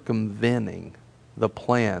circumventing the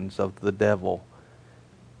plans of the devil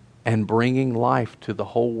and bringing life to the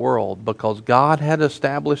whole world, because God had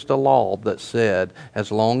established a law that said,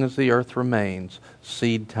 as long as the earth remains,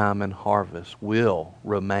 seed time and harvest will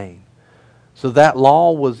remain. So that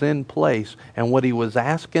law was in place, and what he was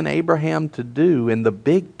asking Abraham to do in the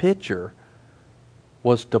big picture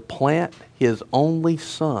was to plant his only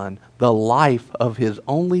son, the life of his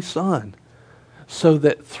only son, so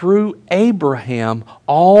that through Abraham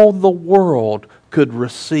all the world could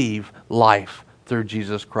receive life through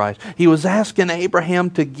Jesus Christ. He was asking Abraham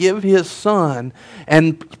to give his son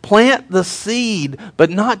and plant the seed, but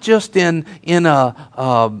not just in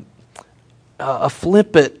a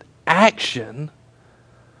flippant action,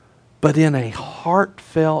 but in a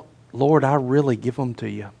heartfelt Lord, I really give them to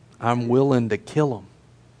you. I'm willing to kill them.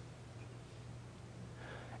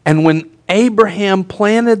 And when Abraham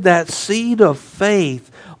planted that seed of faith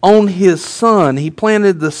on his son, he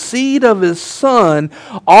planted the seed of his son,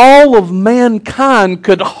 all of mankind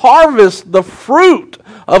could harvest the fruit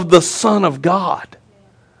of the Son of God.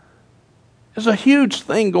 There's a huge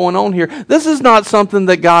thing going on here. This is not something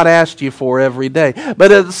that God asked you for every day.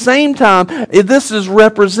 But at the same time, this is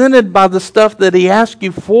represented by the stuff that He asks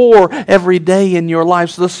you for every day in your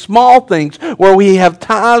lives. The small things where we have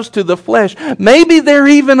ties to the flesh. Maybe they're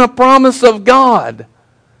even a promise of God.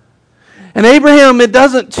 And Abraham, it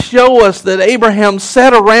doesn't show us that Abraham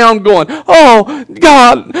sat around going, "Oh,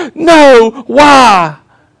 God, no, why?"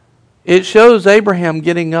 It shows Abraham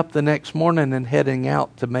getting up the next morning and heading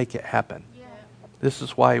out to make it happen. This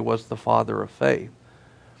is why he was the father of faith.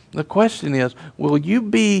 The question is, will you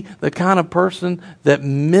be the kind of person that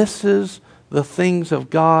misses the things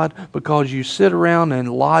of God because you sit around in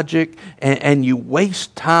logic and you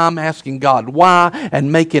waste time asking God why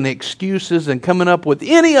and making excuses and coming up with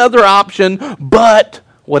any other option but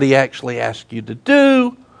what He actually asked you to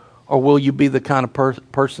do? Or will you be the kind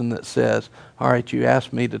of person that says, "All right, you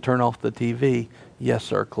asked me to turn off the TV. Yes,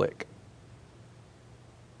 sir, click."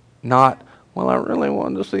 Not, "Well, I really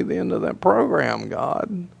wanted to see the end of that program,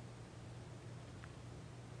 God.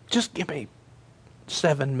 Just give me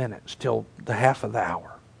 7 minutes till the half of the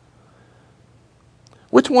hour."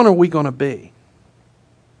 Which one are we going to be?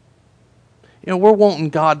 You know, we're wanting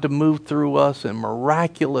God to move through us in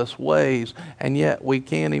miraculous ways, and yet we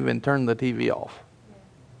can't even turn the TV off.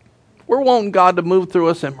 We're wanting God to move through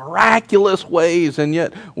us in miraculous ways, and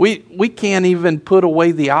yet we can't even put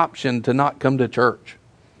away the option to not come to church.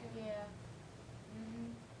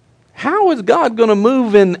 How is God going to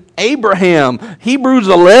move in Abraham, Hebrews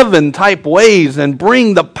 11 type ways and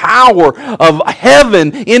bring the power of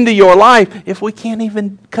heaven into your life if we can't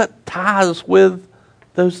even cut ties with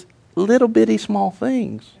those little bitty small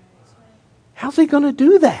things? How's He going to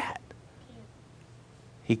do that?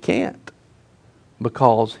 He can't,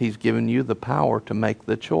 because He's given you the power to make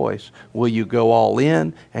the choice. Will you go all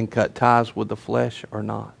in and cut ties with the flesh or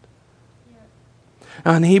not?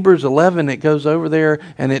 Now in Hebrews 11, it goes over there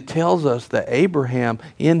and it tells us that Abraham,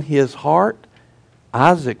 in his heart,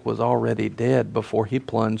 Isaac was already dead before he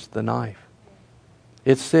plunged the knife.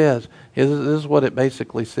 It says, this is what it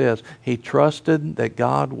basically says, he trusted that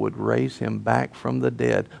God would raise him back from the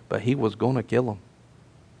dead, but he was going to kill him.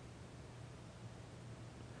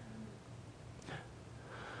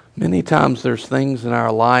 Many times there's things in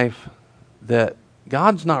our life that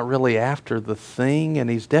God's not really after the thing, and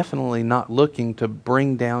He's definitely not looking to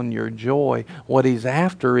bring down your joy. What He's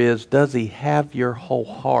after is, does He have your whole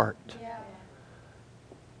heart? Yeah.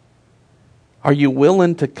 Are you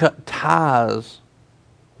willing to cut ties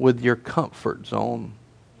with your comfort zone?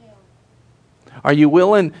 Yeah. Are you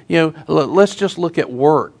willing, let's just look at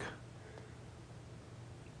work.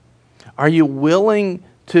 Are you willing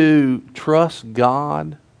to trust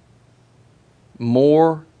God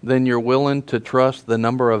more than you're willing to trust the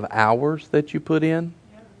number of hours that you put in?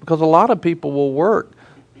 Because a lot of people will work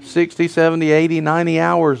 60, 70, 80, 90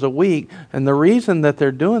 hours a week. And the reason that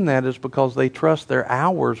they're doing that is because they trust their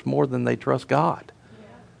hours more than they trust God.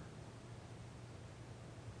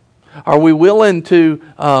 Are we willing to,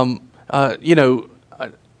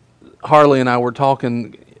 Harley and I were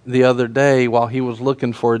talking the other day while he was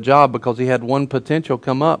looking for a job because he had one potential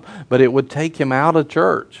come up, but it would take him out of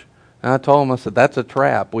church. And I told him, I said, that's a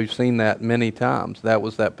trap. We've seen that many times. That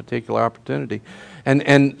was that particular opportunity.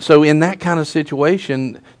 And so in that kind of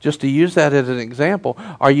situation, just to use that as an example,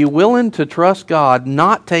 are you willing to trust God,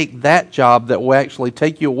 not take that job that will actually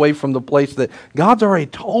take you away from the place that God's already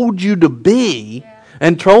told you to be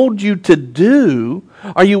and told you to do?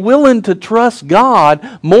 Are you willing to trust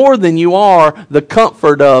God more than you are the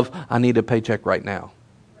comfort of, I need a paycheck right now?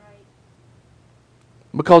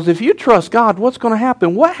 Because if you trust God, what's going to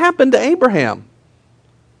happen? What happened to Abraham?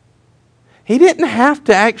 He didn't have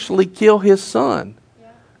to actually kill his son,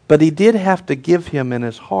 but he did have to give him in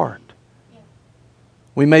his heart.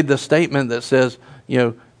 We made the statement that says,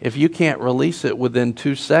 if you can't release it within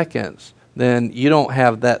 2 seconds, then you don't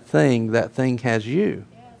have that thing has you.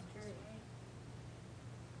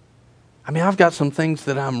 I mean, I've got some things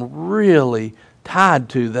that I'm really tied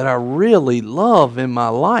to, that I really love in my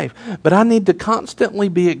life, but I need to constantly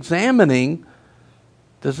be examining,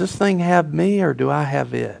 does this thing have me or do I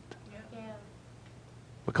have it?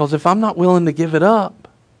 Because if I'm not willing to give it up,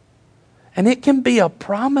 and it can be a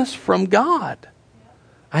promise from God.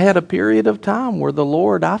 I had a period of time where the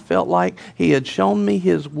Lord, I felt like He had shown me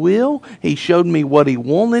His will. He showed me what He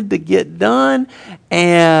wanted to get done,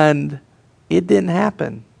 and it didn't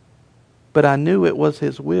happen. But I knew it was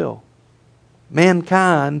His will.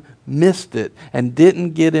 Mankind missed it and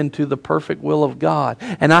didn't get into the perfect will of God.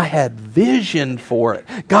 And I had vision for it.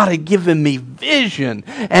 God had given me vision.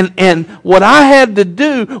 And what I had to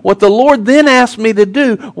do, what the Lord then asked me to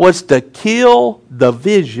do, was to kill the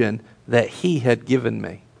vision that He had given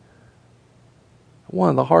me. One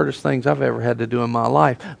of the hardest things I've ever had to do in my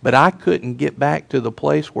life. But I couldn't get back to the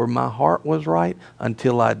place where my heart was right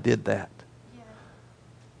until I did that.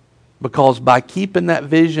 Because by keeping that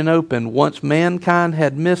vision open, once mankind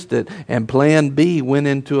had missed it and plan B went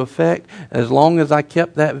into effect, as long as I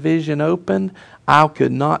kept that vision open, I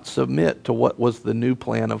could not submit to what was the new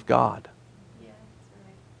plan of God. Yeah, that's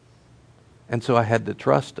right. And so I had to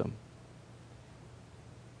trust Him.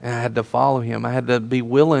 And I had to follow Him. I had to be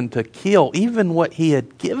willing to kill even what He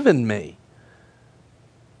had given me.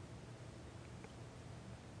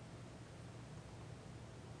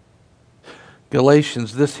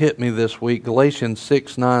 Galatians, this hit me this week. Galatians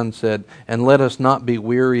 6:9 said, "And let us not be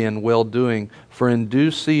weary in well-doing, for in due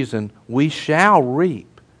season we shall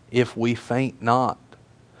reap if we faint not."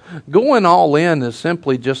 Going all in is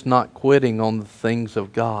simply just not quitting on the things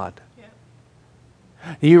of God.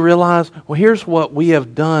 You realize, well, here's what we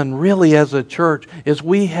have done really as a church, is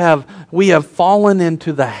we have fallen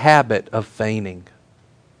into the habit of fainting.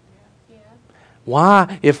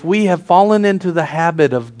 Why? If we have fallen into the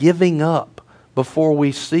habit of giving up before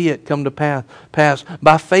we see it come to pass,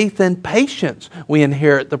 by faith and patience we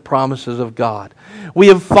inherit the promises of God. We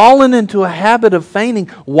have fallen into a habit of fainting.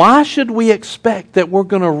 Why should we expect that we're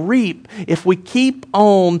going to reap if we keep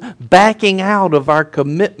on backing out of our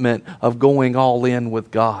commitment of going all in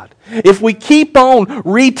with God? If we keep on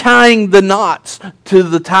retying the knots to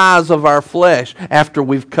the ties of our flesh after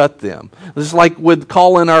we've cut them. It's like with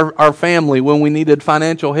calling our family when we needed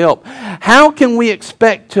financial help. How can we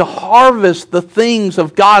expect to harvest the things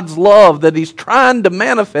of God's love that He's trying to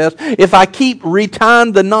manifest if I keep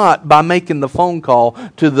retying the knot by making the phone call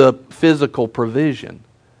to the physical provision?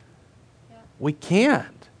 We can't.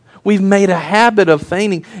 We've made a habit of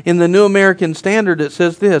fainting. In the New American Standard it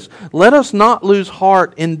says this, "Let us not lose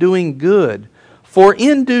heart in doing good, for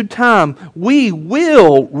in due time we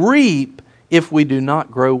will reap if we do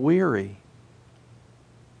not grow weary."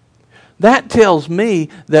 That tells me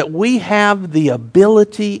that we have the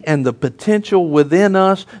ability and the potential within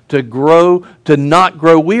us to grow, to not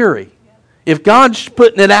grow weary. If God's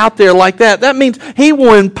putting it out there like that, that means He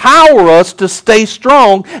will empower us to stay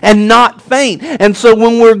strong and not faint. And so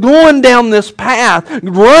when we're going down this path,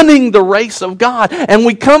 running the race of God, and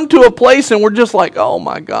we come to a place and we're just like, oh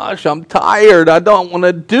my gosh, I'm tired. I don't want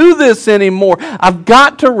to do this anymore. I've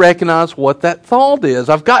got to recognize what that thought is.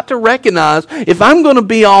 I've got to recognize if I'm going to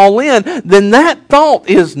be all in, then that thought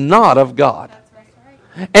is not of God.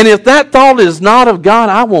 And if that thought is not of God,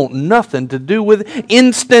 I want nothing to do with it.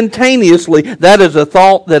 Instantaneously, that is a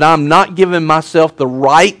thought that I'm not giving myself the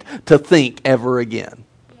right to think ever again.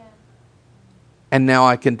 Yeah. And now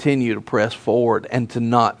I continue to press forward and to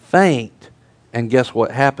not faint. And guess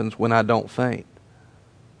what happens when I don't faint?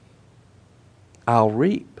 I'll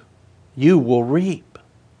reap. You will reap.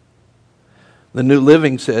 The New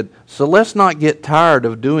Living said, "So let's not get tired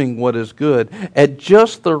of doing what is good. At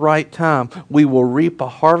just the right time, we will reap a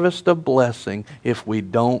harvest of blessing if we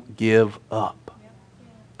don't give up."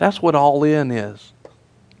 That's what all in is.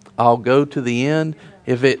 I'll go to the end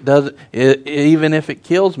if it doesn't, even if it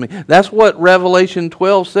kills me. That's what Revelation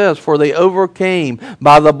 12 says. "For they overcame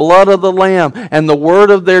by the blood of the Lamb and the word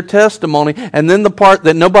of their testimony." And then the part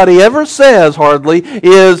that nobody ever says hardly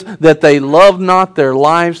is that they loved not their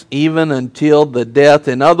lives even until the death.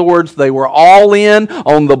 In other words, they were all in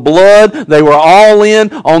on the blood. They were all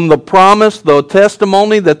in on the promise, the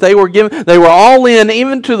testimony that they were given. They were all in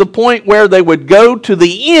even to the point where they would go to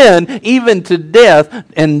the end, even to death.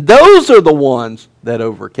 And those are the ones that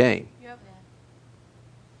overcame. Yep.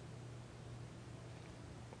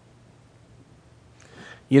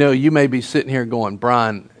 You know, you may be sitting here going,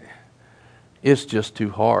 "Brian, it's just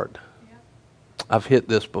too hard. Yep. I've hit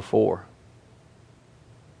this before.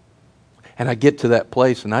 And I get to that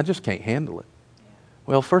place and I just can't handle it." Yeah.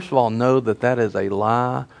 Well, first of all, know that that is a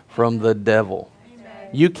lie from the devil. Amen.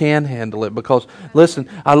 You can handle it because, listen,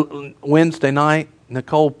 Wednesday night,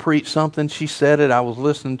 Nicole preached something. She said it. I was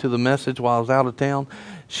listening to the message while I was out of town.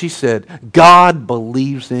 She said, "God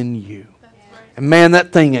believes in you." Right. And man,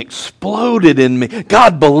 that thing exploded in me.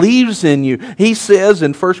 God believes in you. He says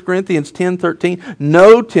in 1 Corinthians 10:13,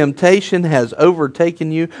 no temptation has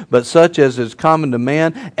overtaken you, but such as is common to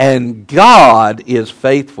man. And God is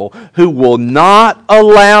faithful, who will not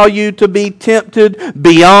allow you to be tempted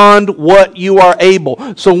beyond what you are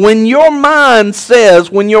able. So when your mind says,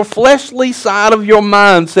 when your fleshly side of your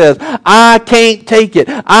mind says, I can't take it,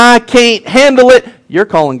 I can't handle it, you're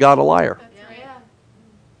calling God a liar.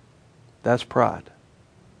 That's pride.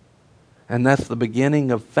 And that's the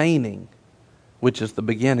beginning of feigning, which is the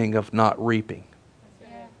beginning of not reaping.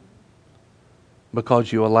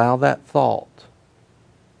 Because you allow that thought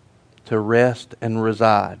to rest and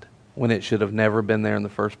reside when it should have never been there in the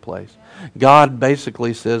first place. God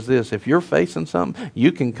basically says this, if you're facing something,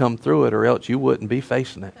 you can come through it or else you wouldn't be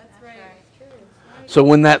facing it. So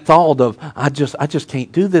when that thought of, I just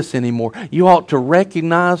can't do this anymore, you ought to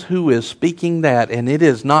recognize who is speaking that, and it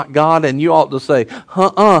is not God, and you ought to say,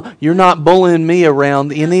 you're not bullying me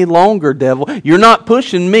around any longer, devil. You're not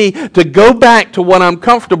pushing me to go back to what I'm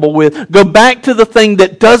comfortable with, go back to the thing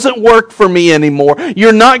that doesn't work for me anymore.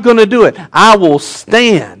 You're not going to do it. I will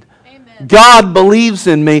stand. Amen. God believes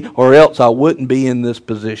in me, or else I wouldn't be in this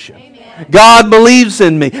position. Amen. God believes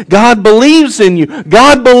in me. God believes in you.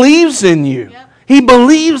 God believes in you. Yep. He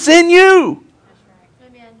believes in you. That's right.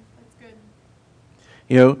 Amen. That's good.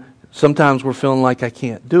 You know, sometimes we're feeling like I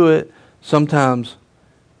can't do it. Sometimes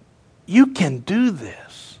you can do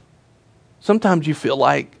this. Sometimes you feel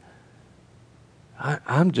like,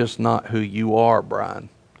 I'm just not who you are, Brian.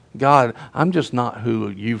 God, I'm just not who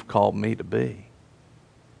you've called me to be.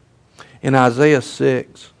 In Isaiah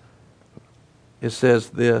 6, it says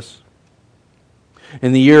this,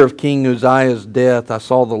 in the year of King Uzziah's death, I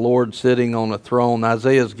saw the Lord sitting on a throne.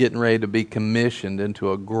 Isaiah's getting ready to be commissioned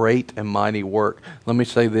into a great and mighty work. Let me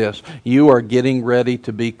say this. You are getting ready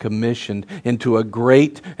to be commissioned into a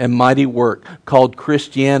great and mighty work called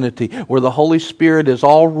Christianity, where the Holy Spirit is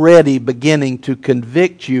already beginning to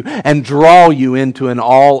convict you and draw you into an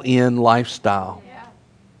all-in lifestyle. Yeah.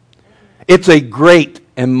 It's a great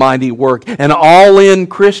and mighty work. An all-in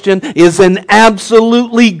Christian is an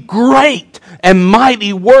absolutely great and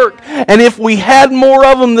mighty work. And if we had more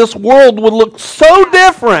of them, this world would look so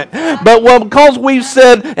different. But because we've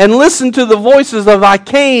said and listened to the voices of I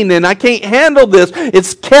can't and I can't handle this,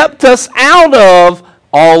 it's kept us out of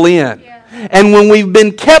all in. And when we've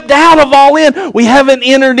been kept out of all in, we haven't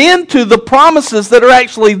entered into the promises that are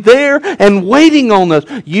actually there and waiting on us.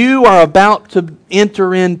 You are about to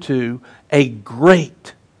enter into a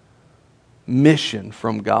great mission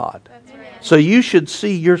from God. So you should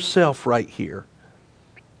see yourself right here.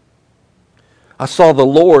 I saw the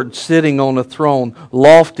Lord sitting on a throne,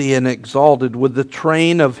 lofty and exalted, with the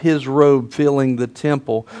train of His robe filling the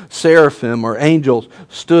temple. Seraphim, or angels,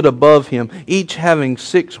 stood above Him, each having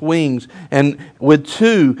 6 wings. And with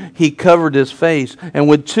 2 He covered His face, and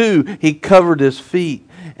with 2 He covered His feet,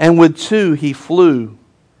 and with 2 He flew.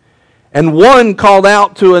 And one called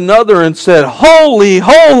out to another and said, Holy,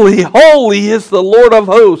 holy, holy is the Lord of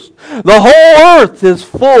hosts. The whole earth is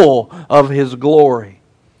full of His glory.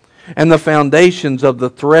 And the foundations of the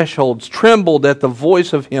thresholds trembled at the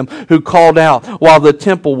voice of Him who called out, while the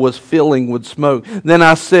temple was filling with smoke. Then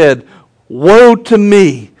I said, Woe to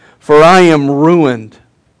me, for I am ruined.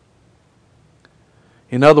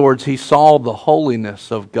 In other words, he saw the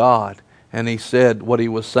holiness of God, and he said, what he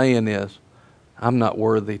was saying is, I'm not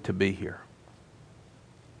worthy to be here.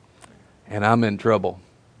 And I'm in trouble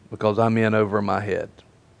because I'm in over my head.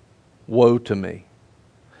 Woe to me.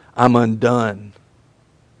 I'm undone.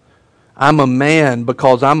 I'm a man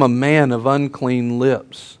because I'm a man of unclean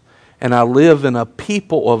lips. And I live in a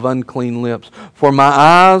people of unclean lips. For my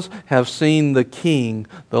eyes have seen the King,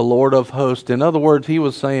 the Lord of hosts. In other words, he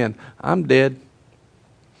was saying, I'm dead.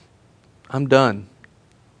 I'm done.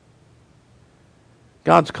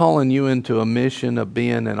 God's calling you into a mission of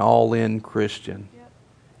being an all-in Christian. Yep.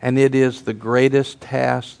 And it is the greatest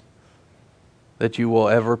task that you will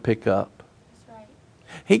ever pick up. That's right.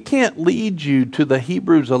 He can't lead you to the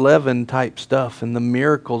Hebrews 11 type stuff and the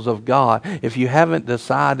miracles of God if you haven't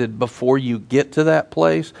decided before you get to that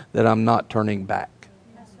place that I'm not turning back.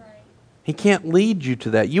 He can't lead you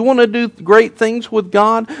to that. You want to do great things with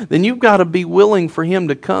God? Then you've got to be willing for Him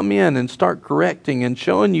to come in and start correcting and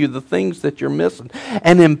showing you the things that you're missing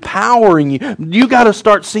and empowering you. You got to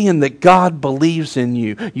start seeing that God believes in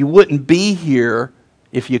you. You wouldn't be here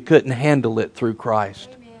if you couldn't handle it through Christ.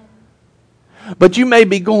 Amen. But you may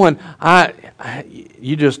be going,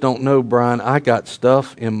 you just don't know, Brian. I got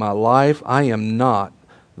stuff in my life. I am not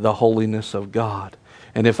the holiness of God.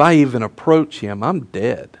 And if I even approach Him, I'm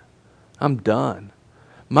dead. I'm done.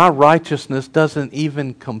 my righteousness doesn't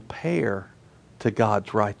even compare to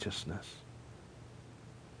God's righteousness.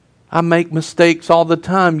 I make mistakes all the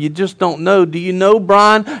time. You just don't know. Do you know,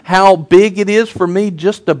 Brian, how big it is for me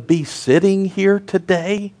just to be sitting here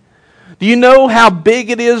today? Do you know how big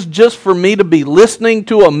it is just for me to be listening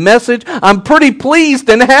to a message? I'm pretty pleased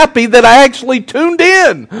and happy that I actually tuned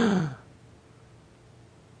in.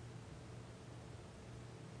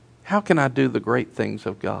 How can I do the great things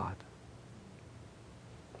of God?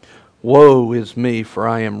 Woe is me, for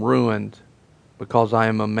I am ruined, because I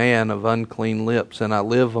am a man of unclean lips, and I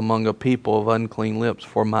live among a people of unclean lips.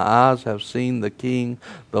 For my eyes have seen the King,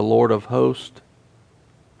 the Lord of hosts.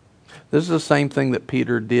 This is the same thing that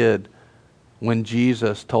Peter did when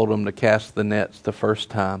Jesus told him to cast the nets the first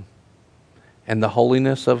time. And the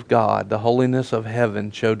holiness of God, the holiness of heaven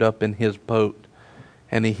showed up in his boat.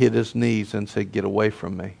 And he hit his knees and said, "Get away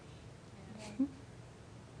from me."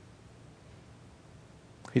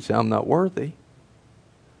 He said, "I'm not worthy."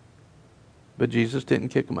 But Jesus didn't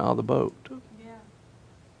kick him out of the boat. Yeah.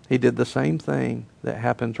 He did the same thing that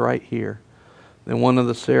happens right here. Then one of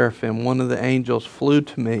the seraphim, one of the angels, flew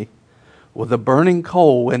to me with a burning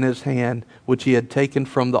coal in his hand, which he had taken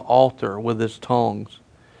from the altar with his tongs.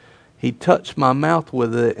 He touched my mouth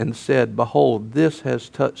with it and said, "Behold, this has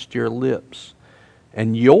touched your lips,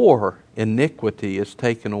 and your iniquity is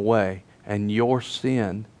taken away, and your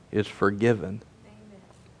sin is forgiven."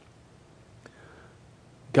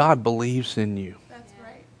 God believes in you. That's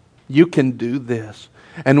right. You can do this.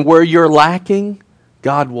 And where you're lacking,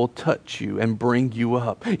 God will touch you and bring you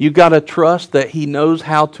up. You got to trust that He knows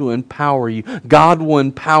how to empower you. God will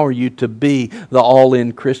empower you to be the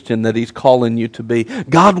all-in Christian that He's calling you to be.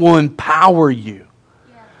 God will empower you.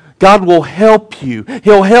 God will help you.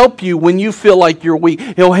 He'll help you when you feel like you're weak.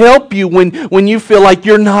 He'll help you when you feel like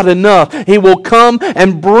you're not enough. He will come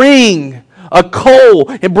and bring a coal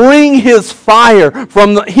and bring His fire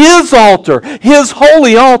from His altar, His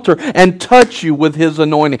holy altar, and touch you with His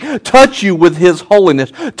anointing, touch you with His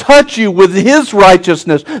holiness, touch you with His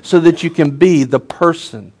righteousness, so that you can be the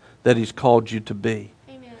person that He's called you to be.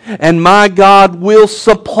 Amen. And my God will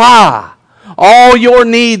supply all your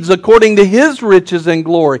needs according to His riches and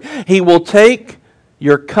glory. He will take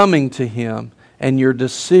your coming to Him and your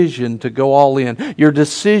decision to go all in, your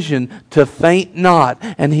decision to faint not,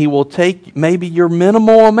 and He will take maybe your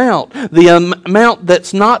minimal amount, the amount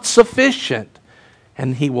that's not sufficient,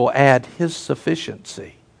 and He will add His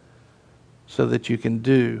sufficiency so that you can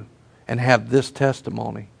do and have this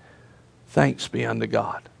testimony. Thanks be unto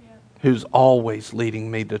God, who's always leading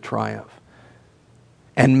me to triumph,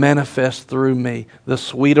 and manifest through me the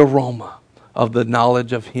sweet aroma of the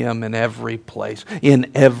knowledge of Him in every place,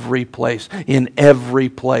 in every place, in every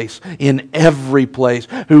place, in every place,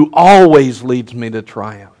 who always leads me to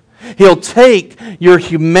triumph. He'll take your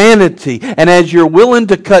humanity, and as you're willing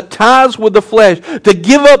to cut ties with the flesh, to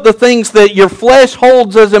give up the things that your flesh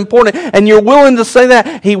holds as important, and you're willing to say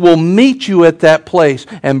that, He will meet you at that place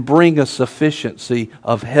and bring a sufficiency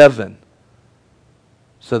of heaven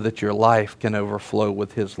so that your life can overflow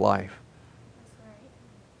with His life.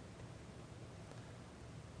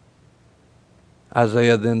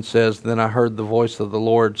 Isaiah then says, "Then I heard the voice of the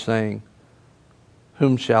Lord saying,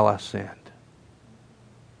 Whom shall I send?"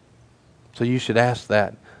 So you should ask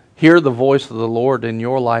that. Hear the voice of the Lord in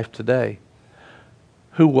your life today.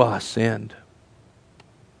 Who will I send?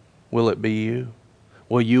 Will it be you?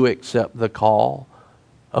 Will you accept the call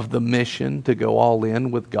of the mission to go all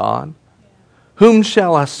in with God? Whom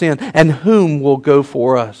shall I send? And whom will go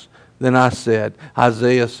for us? Then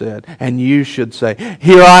Isaiah said, and you should say,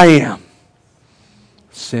 Here I am.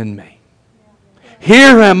 Send me.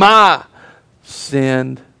 Here am I.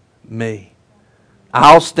 Send me.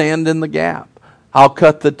 I'll stand in the gap. I'll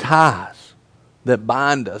cut the ties that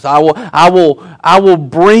bind us. I will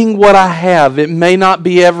bring what I have. It may not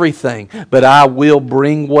be everything, but I will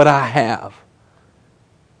bring what I have.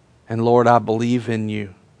 And Lord, I believe in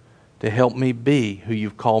you to help me be who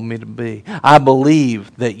you've called me to be. I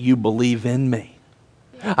believe that you believe in me.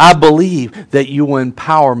 I believe that you will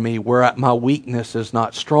empower me where my weakness is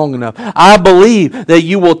not strong enough. I believe that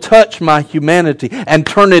you will touch my humanity and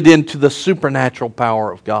turn it into the supernatural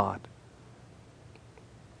power of God.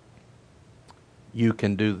 You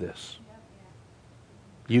can do this.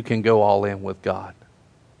 You can go all in with God.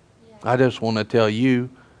 I just want to tell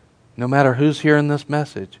you, no matter who's hearing this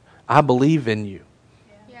message, I believe in you.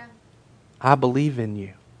 Yeah. I believe in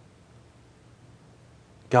you.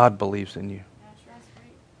 God believes in you.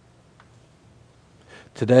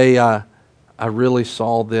 Today, I really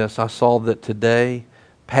saw this. I saw that today,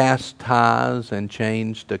 past ties and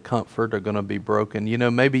chains to comfort are going to be broken. You know,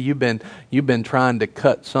 maybe you've been trying to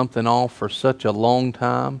cut something off for such a long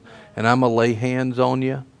time, and I'm going to lay hands on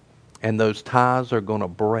you, and those ties are going to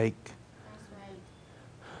break.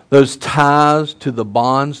 Those ties to the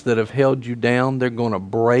bonds that have held you down, they're going to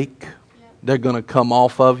break. They're going to come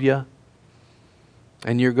off of you.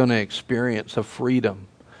 And you're going to experience a freedom.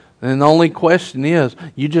 And the only question is,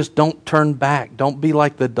 you just don't turn back. Don't be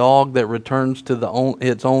like the dog that returns to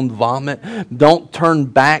its own vomit. Don't turn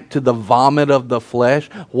back to the vomit of the flesh.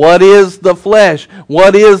 What is the flesh?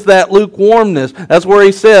 What is that lukewarmness? That's where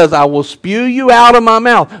he says, I will spew you out of my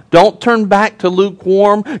mouth. Don't turn back to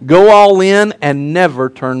lukewarm. Go all in and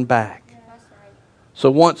never turn back.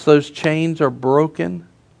 So once those chains are broken,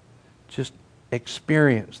 just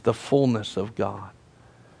experience the fullness of God.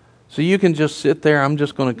 So you can just sit there. I'm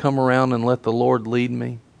just going to come around and let the Lord lead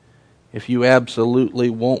me. If you absolutely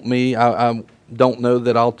want me, I don't know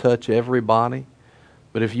that I'll touch everybody.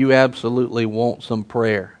 But if you absolutely want some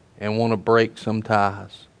prayer and want to break some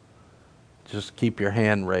ties, just keep your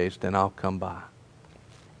hand raised and I'll come by.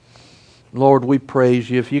 Lord, we praise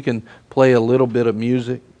you. If you can play a little bit of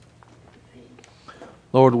music.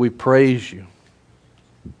 Lord, we praise you.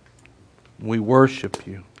 We worship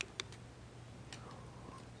you.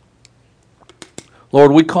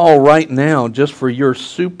 Lord, we call right now just for your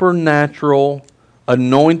supernatural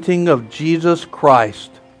anointing of Jesus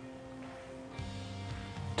Christ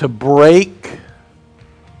to break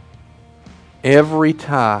every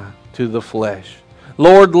tie to the flesh.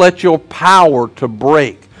 Lord, let your power to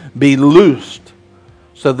break be loosed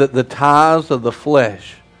so that the ties of the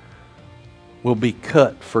flesh will be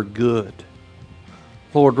cut for good.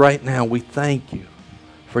 Lord, right now we thank you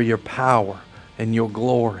for your power and your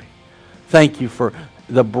glory. Thank you for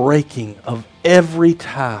the breaking of every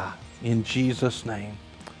tie in Jesus' name.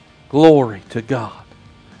 Glory to God.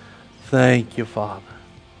 Thank you, Father.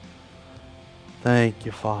 Thank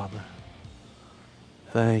you, Father.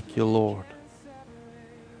 Thank you, Lord.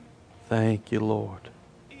 Thank you, Lord.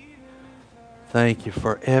 Thank you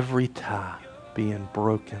for every tie being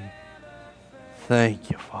broken. Thank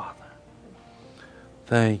you, Father.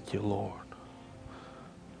 Thank you, Lord.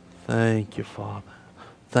 Thank you, Father.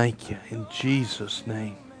 Thank you in Jesus'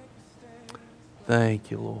 name.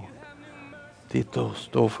 Thank you, Lord. Tito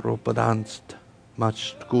stofro padanst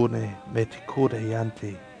machkune metikure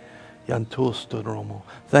yanti yantostoromo.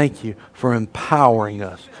 Thank you for empowering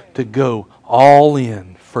us to go all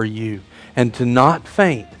in for you and to not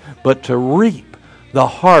faint, but to reap the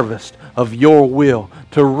harvest of your will.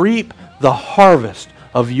 To reap the harvest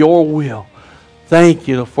of your will. Thank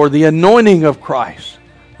you for the anointing of Christ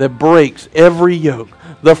that breaks every yoke.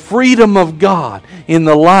 The freedom of God in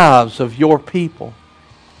the lives of your people.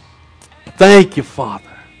 Thank you,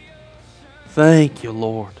 Father. Thank you,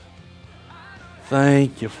 Lord.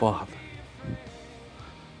 Thank you, Father.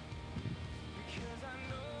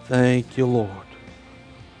 Thank you, Lord.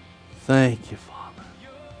 Thank you, Father.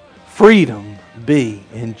 Freedom be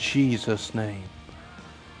in Jesus' name.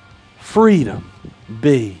 Freedom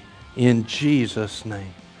be in Jesus'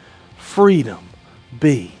 name. Freedom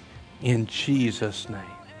be in Jesus' name.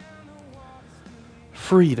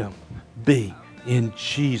 Freedom be in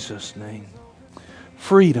Jesus' name.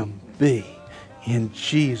 Freedom be in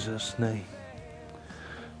Jesus' name.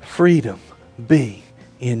 Freedom be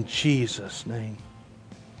in Jesus' name.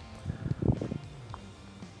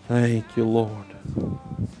 Thank you, Lord.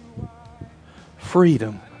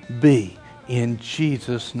 Freedom be in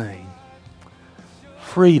Jesus' name.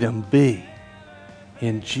 Freedom be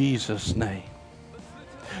in Jesus' name.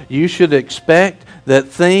 You should expect that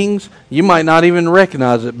things, you might not even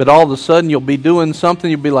recognize it, but all of a sudden you'll be doing something,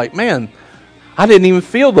 you'll be like, man, I didn't even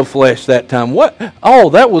feel the flesh that time. What? Oh,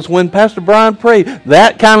 that was when Pastor Brian prayed.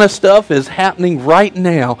 That kind of stuff is happening right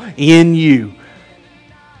now in you.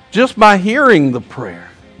 Just by hearing the prayer.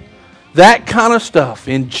 That kind of stuff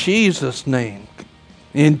in Jesus' name.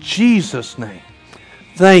 In Jesus' name.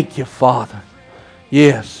 Thank you, Father.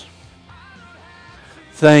 Yes.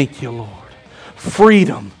 Thank you, Lord.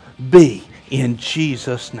 Freedom be in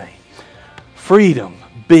Jesus' name. Freedom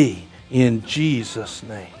be in Jesus'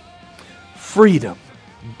 name. Freedom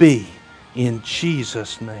be in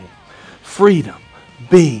Jesus' name. Freedom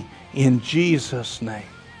be in Jesus' name.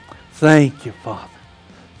 Thank you, Father.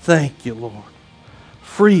 Thank you, Lord.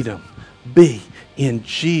 Freedom be in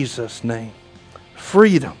Jesus' name.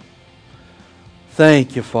 Freedom.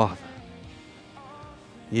 Thank you, Father.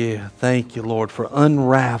 Yeah, thank you, Lord, for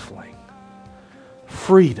unraveling.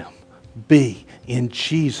 Freedom be in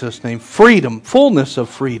Jesus' name. Freedom, fullness of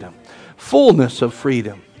freedom. Fullness of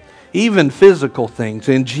freedom even physical things.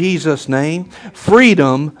 In Jesus' name,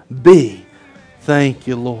 freedom be. Thank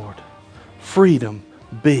you, Lord. Freedom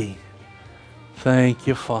be. Thank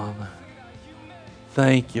you, Father.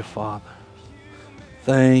 Thank you, Father.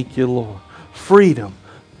 Thank you, Lord. Freedom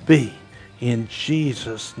be in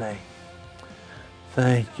Jesus' name.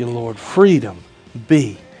 Thank you, Lord. Freedom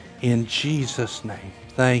be in Jesus' name.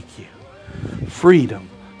 Thank you. Freedom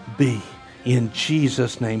be in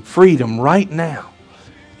Jesus' name. Freedom right now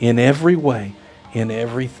in every way, in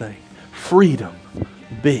everything. Freedom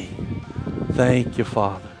be. Thank you,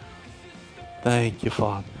 Father. Thank you,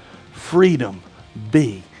 Father. Freedom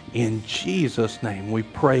be in Jesus' name. We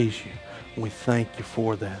praise you. We thank you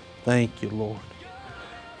for that. Thank you, Lord.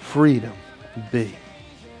 Freedom be.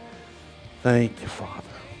 Thank you, Father.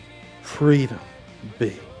 Freedom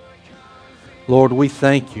be. Lord, we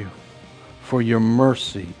thank you for your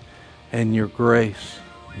mercy and your grace.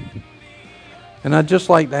 And I'd just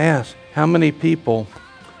like to ask, how many people,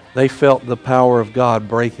 they felt the power of God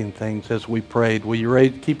breaking things as we prayed? Will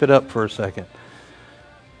you keep it up for a second?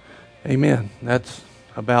 Amen. That's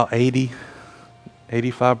about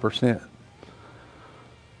 85%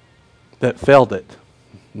 that felt it.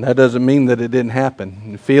 And that doesn't mean that it didn't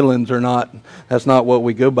happen. Feelings are not, that's not what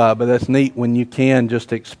we go by, but that's neat when you can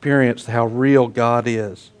just experience how real God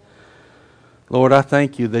is. Lord, I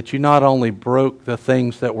thank you that you not only broke the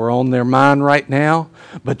things that were on their mind right now,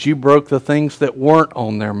 but you broke the things that weren't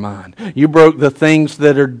on their mind. You broke the things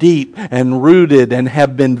that are deep and rooted and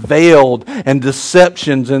have been veiled and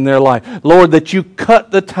deceptions in their life. Lord, that you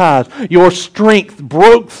cut the ties. Your strength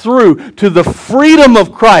broke through to the freedom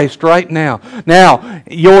of Christ right now. Now,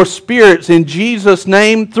 your spirits in Jesus'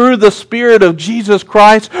 name, through the Spirit of Jesus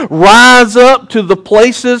Christ, rise up to the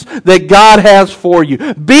places that God has for you.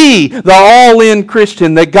 Be the all-in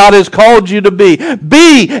Christian that God has called you to be.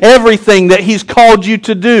 Be everything that He's called you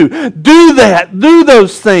to do. Do that. Do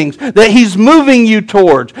those things that He's moving you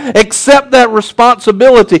towards. Accept that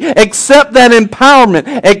responsibility. Accept that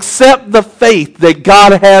empowerment. Accept the faith that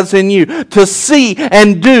God has in you to see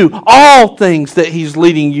and do all things that He's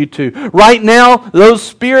leading you to. Right now, those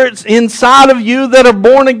spirits inside of you that are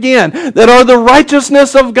born again, that are the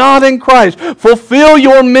righteousness of God in Christ, fulfill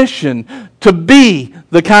your mission to be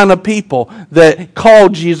the kind of people that call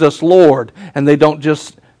Jesus Lord, and they don't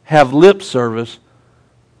just have lip service,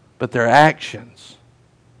 but their actions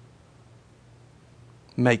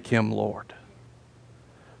make Him Lord.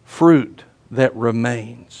 Fruit that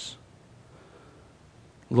remains.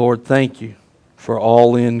 Lord, thank you for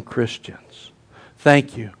all-in Christians.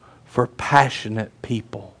 Thank you for passionate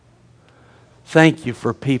people. Thank you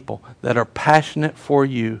for people that are passionate for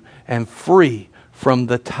you and free from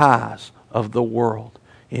the ties of the world.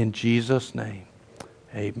 In Jesus' name,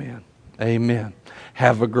 amen. Amen.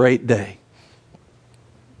 Have a great day.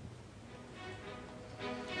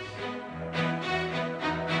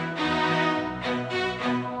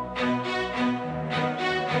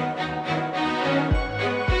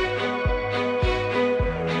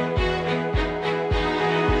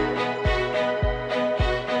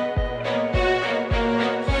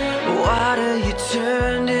 Water you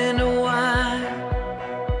turned into wine.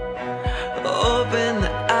 Open the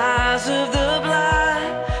eyes of the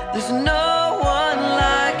blind. There's no one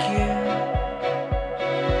like you.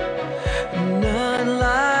 None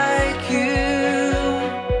like you.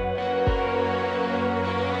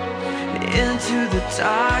 Into the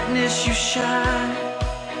darkness you shine.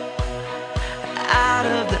 Out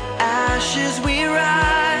of the ashes we